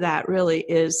clue to that really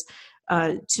is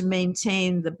to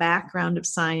maintain the background of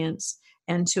science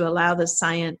and to allow the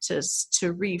scientists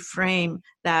to reframe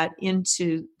that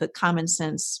into the common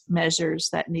sense measures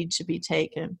that need to be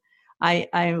taken. I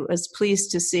was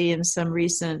pleased to see in some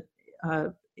recent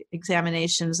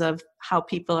examinations of how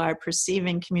people are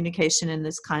perceiving communication in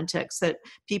this context that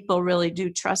people really do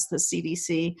trust the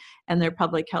CDC and their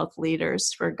public health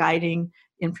leaders for guiding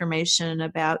information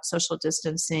about social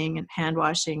distancing and hand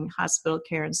washing, hospital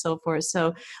care, and so forth.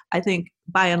 So I think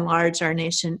by and large, our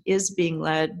nation is being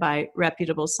led by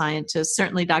reputable scientists.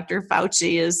 Certainly Dr.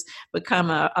 Fauci has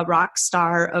become a rock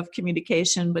star of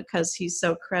communication because he's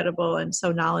so credible and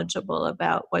so knowledgeable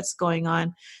about what's going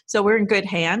on. So we're in good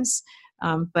hands,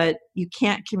 but you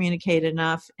can't communicate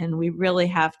enough, and we really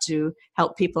have to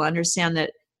help people understand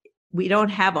that we don't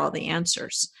have all the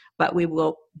answers, but we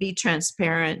will be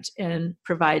transparent and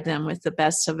provide them with the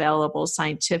best available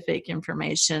scientific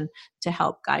information to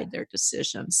help guide their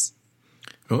decisions.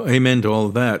 Well, amen to all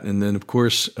of that. And then, of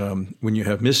course, when you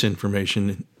have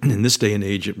misinformation in this day and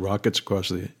age, it rockets across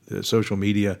the social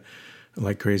media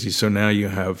like crazy. So now you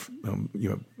have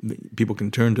people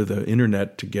can turn to the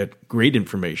internet to get great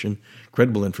information,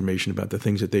 credible information about the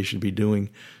things that they should be doing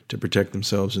to protect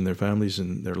themselves and their families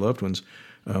and their loved ones.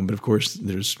 But of course,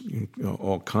 there's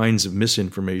all kinds of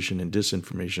misinformation and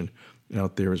disinformation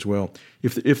out there as well.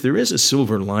 If there is a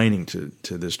silver lining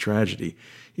to this tragedy,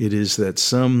 it is that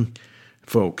some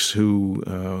folks who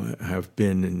have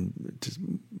been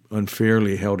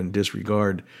unfairly held in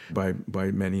disregard by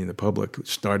many in the public,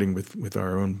 starting with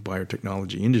our own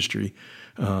biotechnology industry,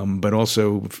 but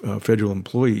also federal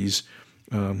employees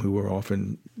who are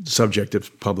often subject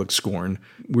of public scorn.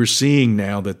 We're seeing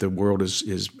now that the world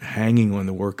is hanging on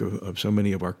the work of so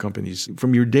many of our companies.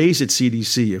 From your days at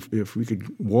CDC, if we could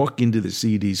walk into the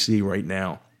CDC right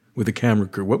now, with a camera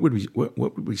crew, what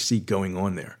would we see going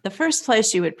on there? The first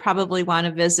place you would probably want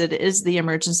to visit is the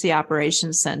Emergency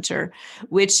Operations Center,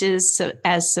 which is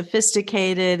as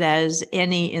sophisticated as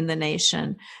any in the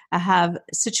nation. I have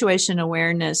situation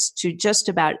awareness to just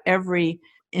about every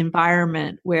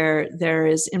environment where there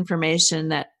is information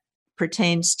that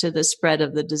pertains to the spread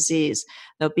of the disease.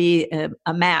 There'll be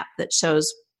a map that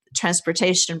shows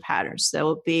transportation patterns. There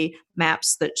will be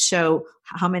maps that show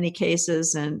how many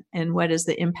cases and what is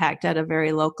the impact at a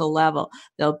very local level.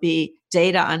 There'll be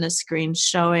data on a screen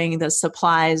showing the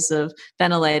supplies of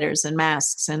ventilators and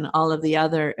masks and all of the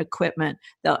other equipment.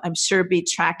 They'll, I'm sure, be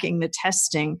tracking the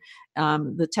testing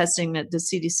that the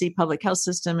CDC public health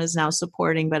system is now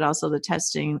supporting, but also the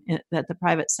testing that the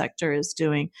private sector is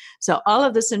doing. So all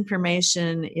of this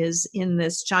information is in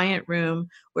this giant room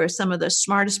where some of the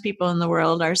smartest people in the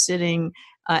world are sitting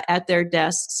at their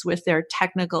desks with their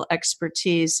technical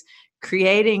expertise,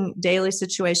 creating daily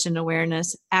situation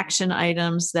awareness, action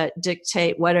items that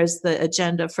dictate what is the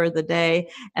agenda for the day,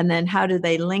 and then how do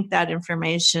they link that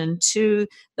information to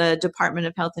the Department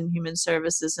of Health and Human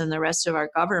Services and the rest of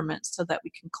our government so that we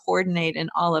can coordinate an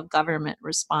all-of-government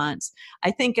response.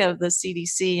 I think of the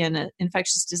CDC and an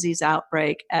infectious disease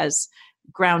outbreak as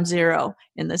ground zero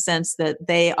in the sense that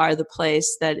they are the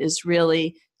place that is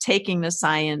really taking the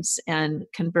science and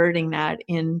converting that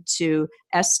into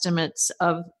estimates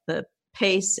of the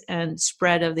pace and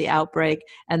spread of the outbreak,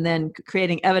 and then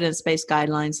creating evidence-based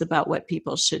guidelines about what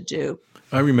people should do.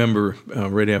 I remember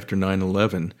right after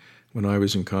 9/11, when I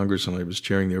was in Congress and I was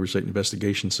chairing the Oversight and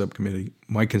Investigation Subcommittee,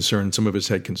 my concern, some of us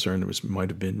had concern, might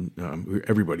have been,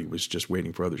 everybody was just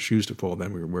waiting for other shoes to fall.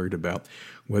 Then we were worried about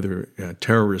whether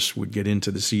terrorists would get into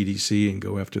the CDC and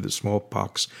go after the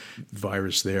smallpox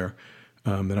virus there.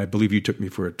 And I believe you took me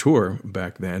for a tour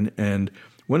back then. And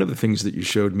one of the things that you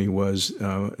showed me was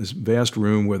this vast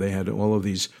room where they had all of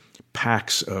these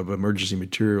packs of emergency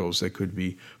materials that could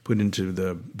be put into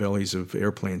the bellies of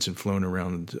airplanes and flown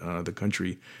around the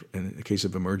country in the case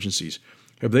of emergencies.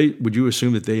 Would you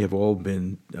assume that they have all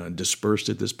been dispersed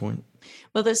at this point?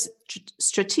 Well, this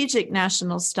strategic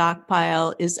national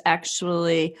stockpile is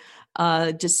actually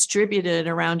distributed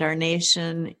around our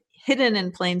nation, hidden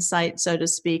in plain sight, so to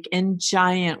speak, in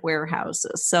giant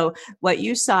warehouses. So what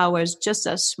you saw was just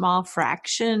a small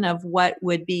fraction of what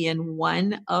would be in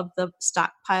one of the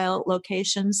stockpile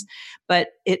locations, but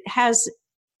it has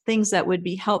things that would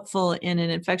be helpful in an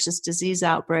infectious disease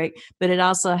outbreak, but it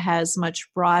also has much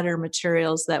broader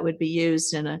materials that would be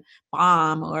used in a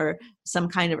bomb or some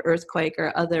kind of earthquake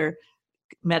or other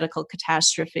medical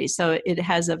catastrophe. So it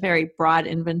has a very broad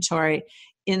inventory.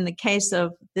 In the case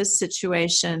of this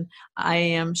situation, I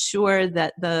am sure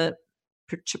that the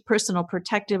personal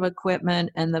protective equipment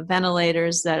and the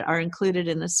ventilators that are included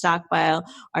in the stockpile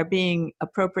are being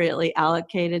appropriately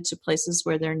allocated to places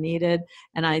where they're needed.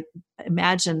 And I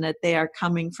imagine that they are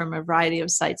coming from a variety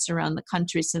of sites around the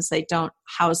country since they don't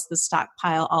house the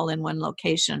stockpile all in one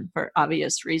location for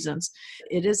obvious reasons.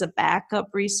 It is a backup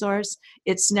resource.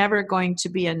 It's never going to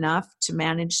be enough to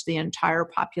manage the entire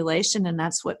population, and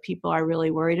that's what people are really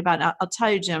worried about. I'll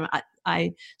tell you, Jim,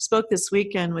 I spoke this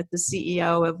weekend with the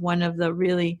CEO of one of the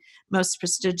really most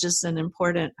prestigious and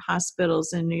important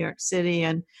hospitals in New York City,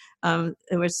 and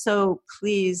they were so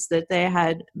pleased that they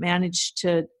had managed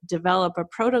to develop a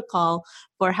protocol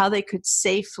for how they could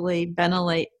safely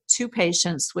ventilate 2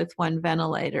 patients with 1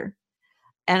 ventilator.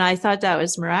 And I thought that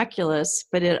was miraculous,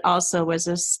 but it also was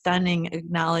a stunning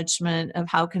acknowledgement of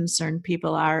how concerned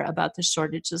people are about the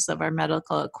shortages of our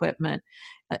medical equipment.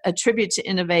 A tribute to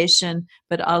innovation,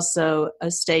 but also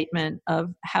a statement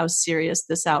of how serious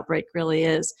this outbreak really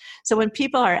is. So when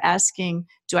people are asking,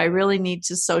 do I really need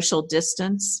to social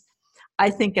distance? I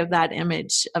think of that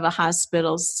image of a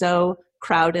hospital so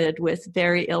crowded with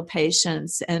very ill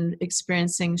patients and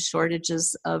experiencing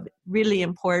shortages of really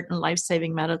important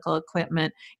life-saving medical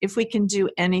equipment. If we can do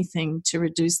anything to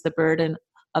reduce the burden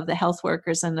of the health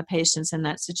workers and the patients in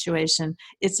that situation,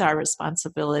 it's our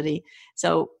responsibility.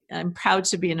 So I'm proud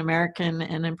to be an American,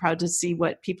 and I'm proud to see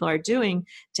what people are doing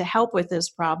to help with this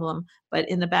problem. But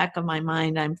in the back of my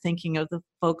mind, I'm thinking of the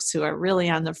folks who are really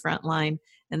on the front line,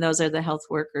 and those are the health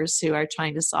workers who are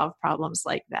trying to solve problems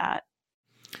like that.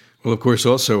 Well, of course,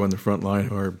 also on the front line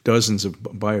are dozens of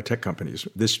biotech companies.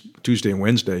 This Tuesday and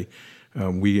Wednesday,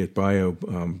 we at BIO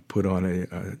put on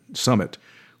a summit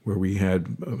where we had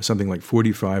something like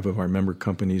 45 of our member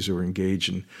companies who were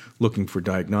engaged in looking for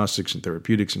diagnostics and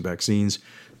therapeutics and vaccines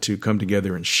to come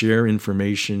together and share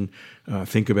information,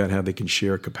 think about how they can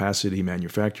share capacity,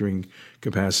 manufacturing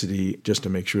capacity, just to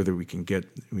make sure that we can get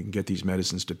these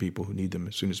medicines to people who need them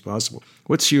as soon as possible.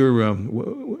 What's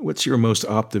your most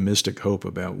optimistic hope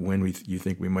about when you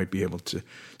think we might be able to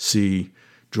see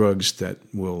drugs that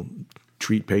will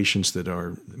treat patients that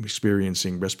are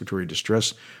experiencing respiratory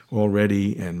distress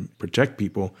already and protect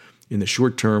people in the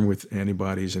short term with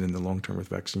antibodies and in the long term with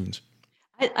vaccines?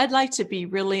 I'd like to be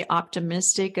really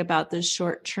optimistic about the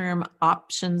short-term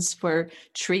options for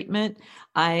treatment.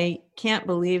 I can't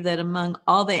believe that among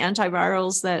all the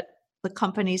antivirals that the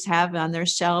companies have on their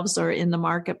shelves or in the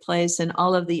marketplace and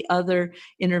all of the other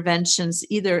interventions,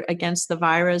 either against the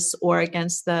virus or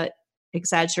against the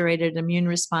exaggerated immune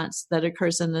response that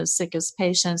occurs in the sickest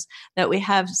patients, that we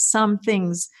have some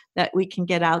things that we can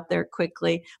get out there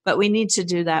quickly, but we need to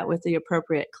do that with the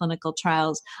appropriate clinical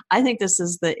trials. I think this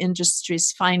is the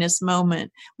industry's finest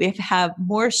moment. We have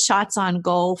more shots on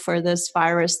goal for this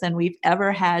virus than we've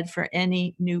ever had for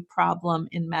any new problem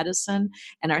in medicine,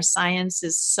 and our science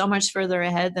is so much further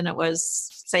ahead than it was,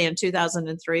 say, in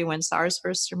 2003 when SARS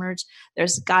first emerged.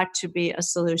 There's got to be a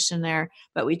solution there,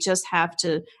 but we just have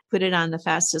to put it on the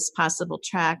fastest possible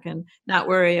track and not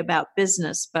worry about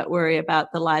business, but worry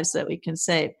about the lives that we can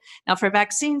save. Now, for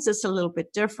vaccines, it's a little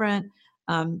bit different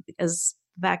because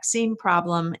vaccine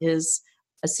problem is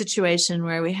a situation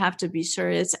where we have to be sure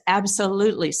it's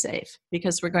absolutely safe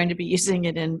because we're going to be using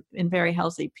it in very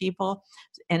healthy people,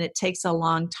 and it takes a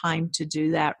long time to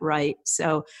do that right.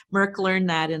 So Merck learned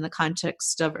that in the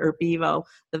context of Erbevo,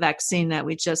 the vaccine that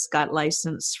we just got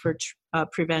licensed for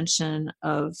prevention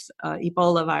of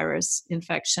Ebola virus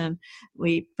infection.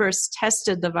 We first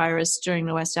tested the virus during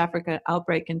the West Africa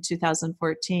outbreak in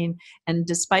 2014, and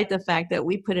despite the fact that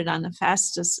we put it on the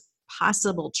fastest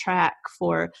possible track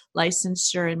for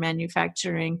licensure and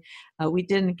manufacturing, we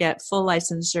didn't get full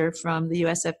licensure from the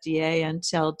US FDA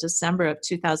until December of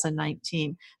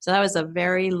 2019. So that was a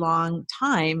very long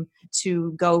time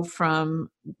to go from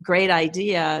great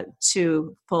idea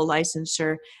to full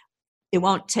licensure. It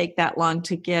won't take that long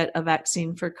to get a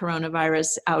vaccine for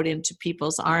coronavirus out into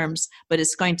people's arms, but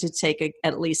it's going to take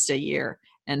at least a year.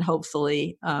 And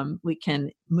hopefully we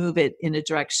can move it in a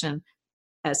direction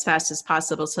as fast as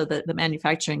possible so that the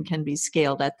manufacturing can be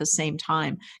scaled at the same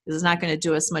time. Because it's not going to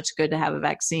do us much good to have a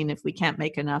vaccine if we can't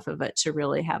make enough of it to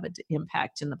really have an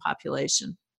impact in the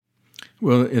population.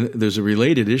 Well, there's a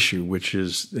related issue, which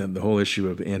is the whole issue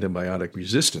of antibiotic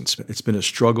resistance. It's been a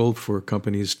struggle for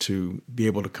companies to be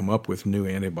able to come up with new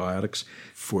antibiotics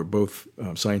for both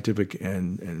scientific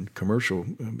and commercial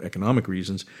economic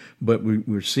reasons. But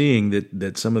we're seeing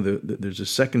that some of there's a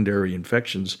secondary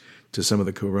infections to some of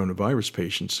the coronavirus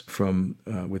patients from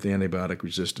with antibiotic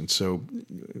resistance. So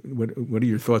what are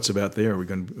your thoughts about there? Are we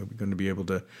going to be able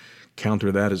to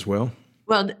counter that as well?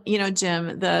 Well,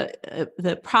 Jim,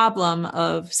 the problem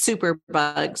of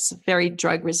superbugs, very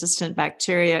drug-resistant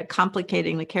bacteria,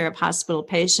 complicating the care of hospital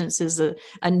patients is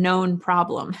a known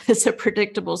problem. It's a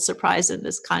predictable surprise in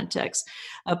this context.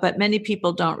 But many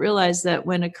people don't realize that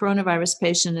when a coronavirus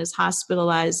patient is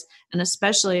hospitalized, and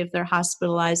especially if they're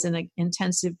hospitalized in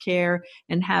intensive care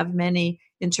and have many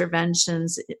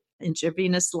interventions,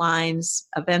 intravenous lines,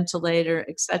 a ventilator,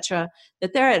 etc.,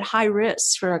 that they're at high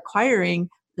risk for acquiring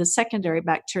the secondary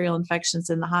bacterial infections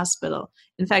in the hospital.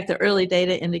 In fact, the early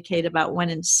data indicate about 1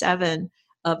 in 7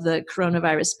 of the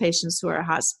coronavirus patients who are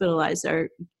hospitalized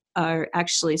are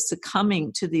actually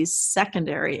succumbing to these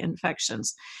secondary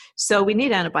infections. So we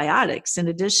need antibiotics in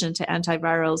addition to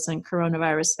antivirals and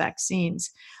coronavirus vaccines.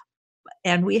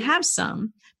 And we have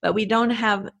some, but we don't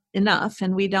have enough,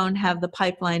 and we don't have the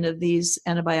pipeline of these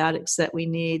antibiotics that we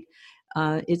need.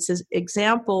 It's an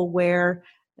example where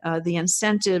the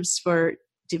incentives for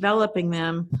developing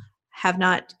them have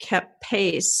not kept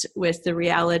pace with the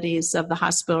realities of the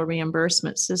hospital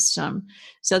reimbursement system.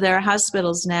 So there are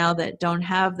hospitals now that don't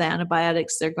have the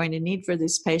antibiotics they're going to need for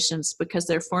these patients because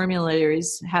their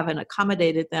formularies haven't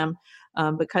accommodated them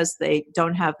because they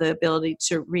don't have the ability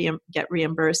to get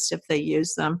reimbursed if they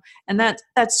use them. And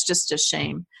that's just a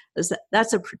shame.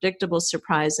 That's a predictable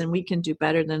surprise, and we can do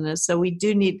better than this. So we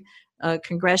do need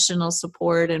congressional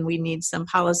support, and we need some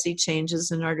policy changes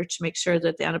in order to make sure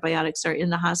that the antibiotics are in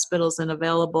the hospitals and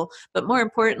available. But more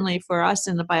importantly, for us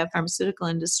in the biopharmaceutical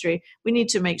industry, we need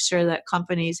to make sure that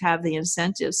companies have the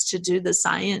incentives to do the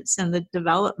science and the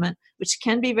development, which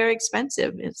can be very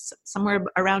expensive. It's somewhere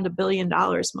around $1 billion,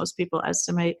 most people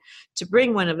estimate, to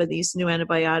bring one of these new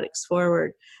antibiotics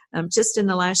forward. Just in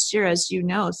the last year, as you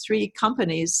know, 3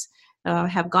 companies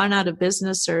have gone out of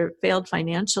business or failed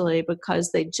financially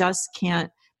because they just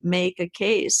can't make a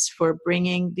case for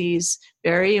bringing these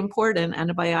very important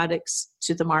antibiotics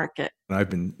to the market. I've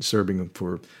been serving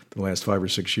for the last 5 or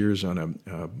 6 years on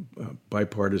a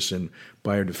bipartisan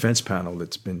biodefense panel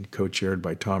that's been co-chaired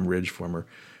by Tom Ridge, former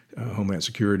Homeland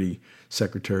Security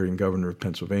Secretary and Governor of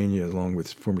Pennsylvania, along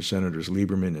with former Senators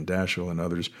Lieberman and Daschle and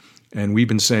others. And we've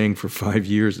been saying for 5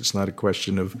 years it's not a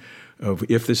question of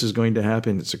if this is going to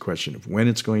happen, it's a question of when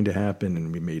it's going to happen.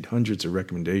 And we made hundreds of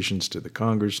recommendations to the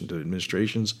Congress and to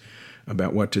administrations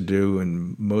about what to do,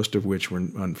 and most of which were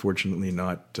unfortunately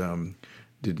not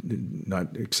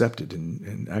accepted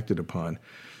and acted upon.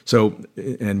 So,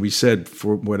 and we said,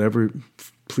 for whatever,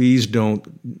 please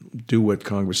don't do what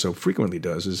Congress so frequently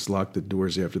does, is lock the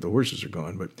doors after the horses are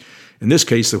gone. But in this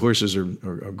case, the horses are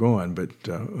gone, but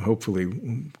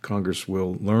hopefully Congress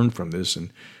will learn from this,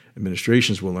 and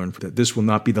administrations will learn that this will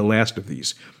not be the last of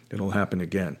these. It'll happen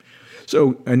again.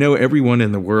 So I know everyone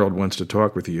in the world wants to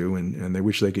talk with you, and they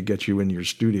wish they could get you in your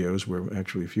studios, where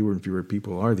actually fewer and fewer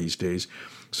people are these days.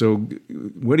 So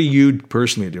what are you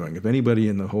personally doing? If anybody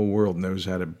in the whole world knows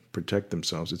how to protect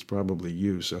themselves, it's probably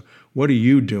you. So what are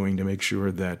you doing to make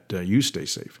sure that you stay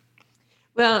safe?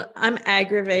 Well, I'm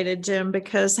aggravated, Jim,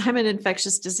 because I'm an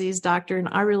infectious disease doctor, and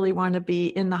I really want to be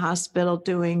in the hospital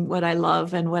doing what I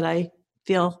love and what I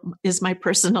feel is my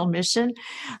personal mission.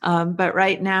 But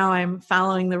right now I'm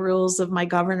following the rules of my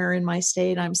governor in my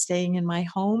state. I'm staying in my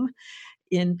home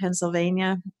in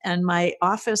Pennsylvania, and my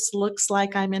office looks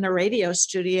like I'm in a radio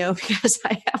studio because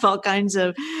I have all kinds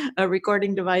of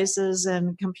recording devices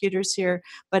and computers here,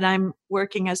 but I'm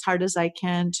working as hard as I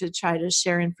can to try to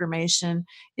share information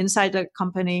inside the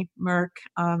company, Merck,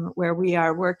 where we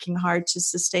are working hard to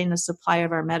sustain the supply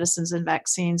of our medicines and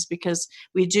vaccines, because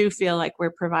we do feel like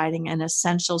we're providing an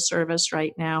essential service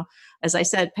right now. As I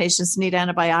said, patients need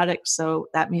antibiotics, so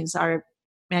that means our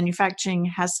manufacturing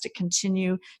has to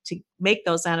continue to make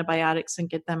those antibiotics and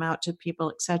get them out to people,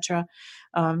 et cetera.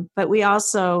 But we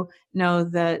also know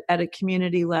that at a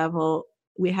community level,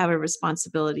 we have a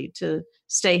responsibility to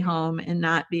stay home and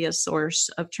not be a source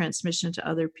of transmission to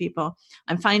other people.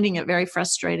 I'm finding it very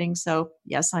frustrating. So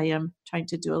yes, I am trying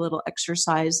to do a little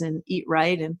exercise and eat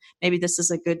right. And maybe this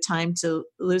is a good time to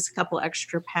lose a couple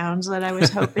extra pounds that I was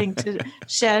hoping to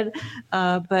shed.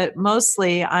 But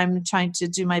mostly I'm trying to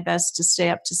do my best to stay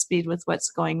up to speed with what's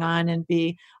going on and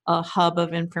be a hub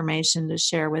of information to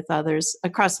share with others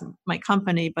across my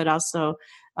company, but also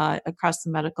across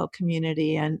the medical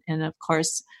community and of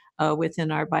course, within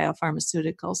our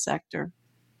biopharmaceutical sector.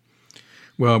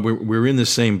 Well, we're in the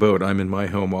same boat. I'm in my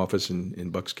home office in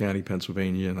Bucks County,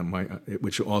 Pennsylvania, and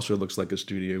which also looks like a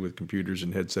studio with computers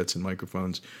and headsets and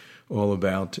microphones all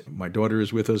about. My daughter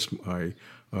is with us,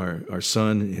 our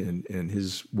son and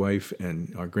his wife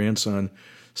and our grandson.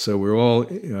 So we're all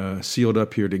sealed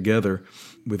up here together.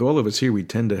 With all of us here,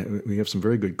 we have some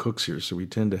very good cooks here, so we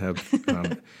tend to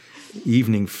have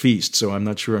evening feast. So I'm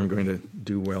not sure I'm going to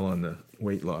do well on the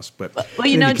weight loss. But well,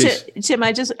 you know, Jim,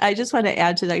 I just want to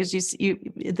add to that, because you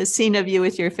the scene of you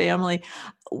with your family.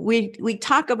 We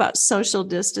talk about social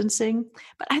distancing,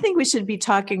 but I think we should be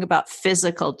talking about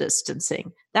physical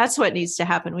distancing. That's what needs to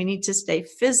happen. We need to stay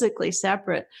physically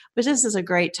separate, but this is a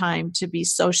great time to be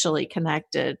socially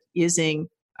connected using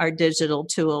our digital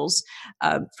tools.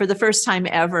 For the first time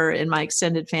ever in my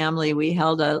extended family, we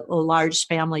held a large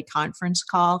family conference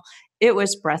call. It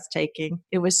was breathtaking.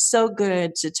 It was so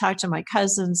good to talk to my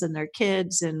cousins and their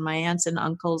kids and my aunts and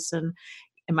uncles and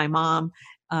my mom.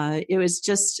 It was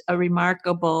just a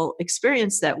remarkable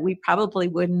experience that we probably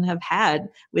wouldn't have had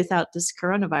without this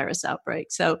coronavirus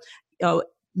outbreak. So,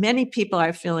 many people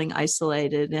are feeling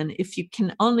isolated. And if you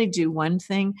can only do one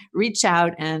thing, reach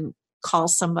out and call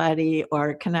somebody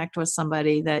or connect with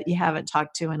somebody that you haven't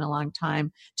talked to in a long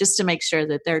time, just to make sure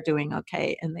that they're doing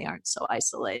okay and they aren't so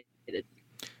isolated.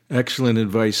 Excellent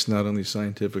advice, not only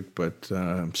scientific, but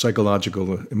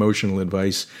psychological, emotional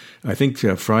advice. I think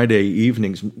Friday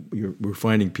evenings, we're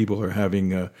finding people are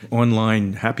having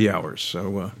online happy hours.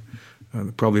 So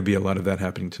there'll probably be a lot of that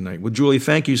happening tonight. Well, Julie,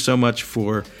 thank you so much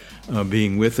for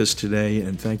being with us today,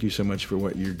 and thank you so much for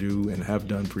what you do and have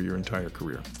done for your entire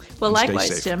career. Well,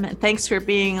 likewise, Jim, and thanks for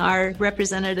being our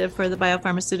representative for the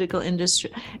biopharmaceutical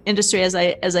industry.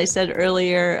 As I said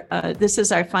earlier, this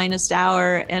is our finest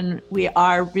hour, and we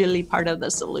are really part of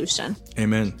the solution.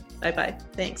 Amen. Bye-bye.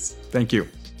 Thanks. Thank you.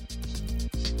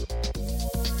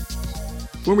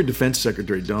 Former Defense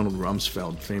Secretary Donald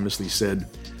Rumsfeld famously said,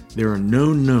 "There are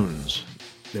known knowns.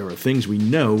 There are things we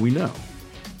know we know.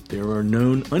 There are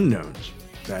known unknowns.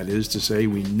 That is to say,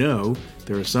 we know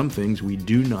there are some things we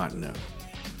do not know."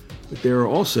 But there are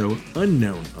also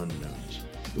unknown unknowns.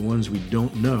 The ones we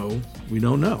don't know, we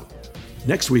don't know.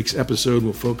 Next week's episode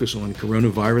will focus on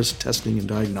coronavirus testing and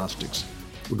diagnostics.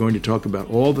 We're going to talk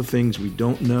about all the things we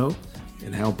don't know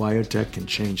and how biotech can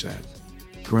change that.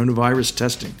 Coronavirus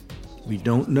testing. We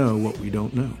don't know what we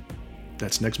don't know.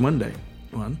 That's next Monday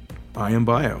on I Am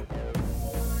Bio.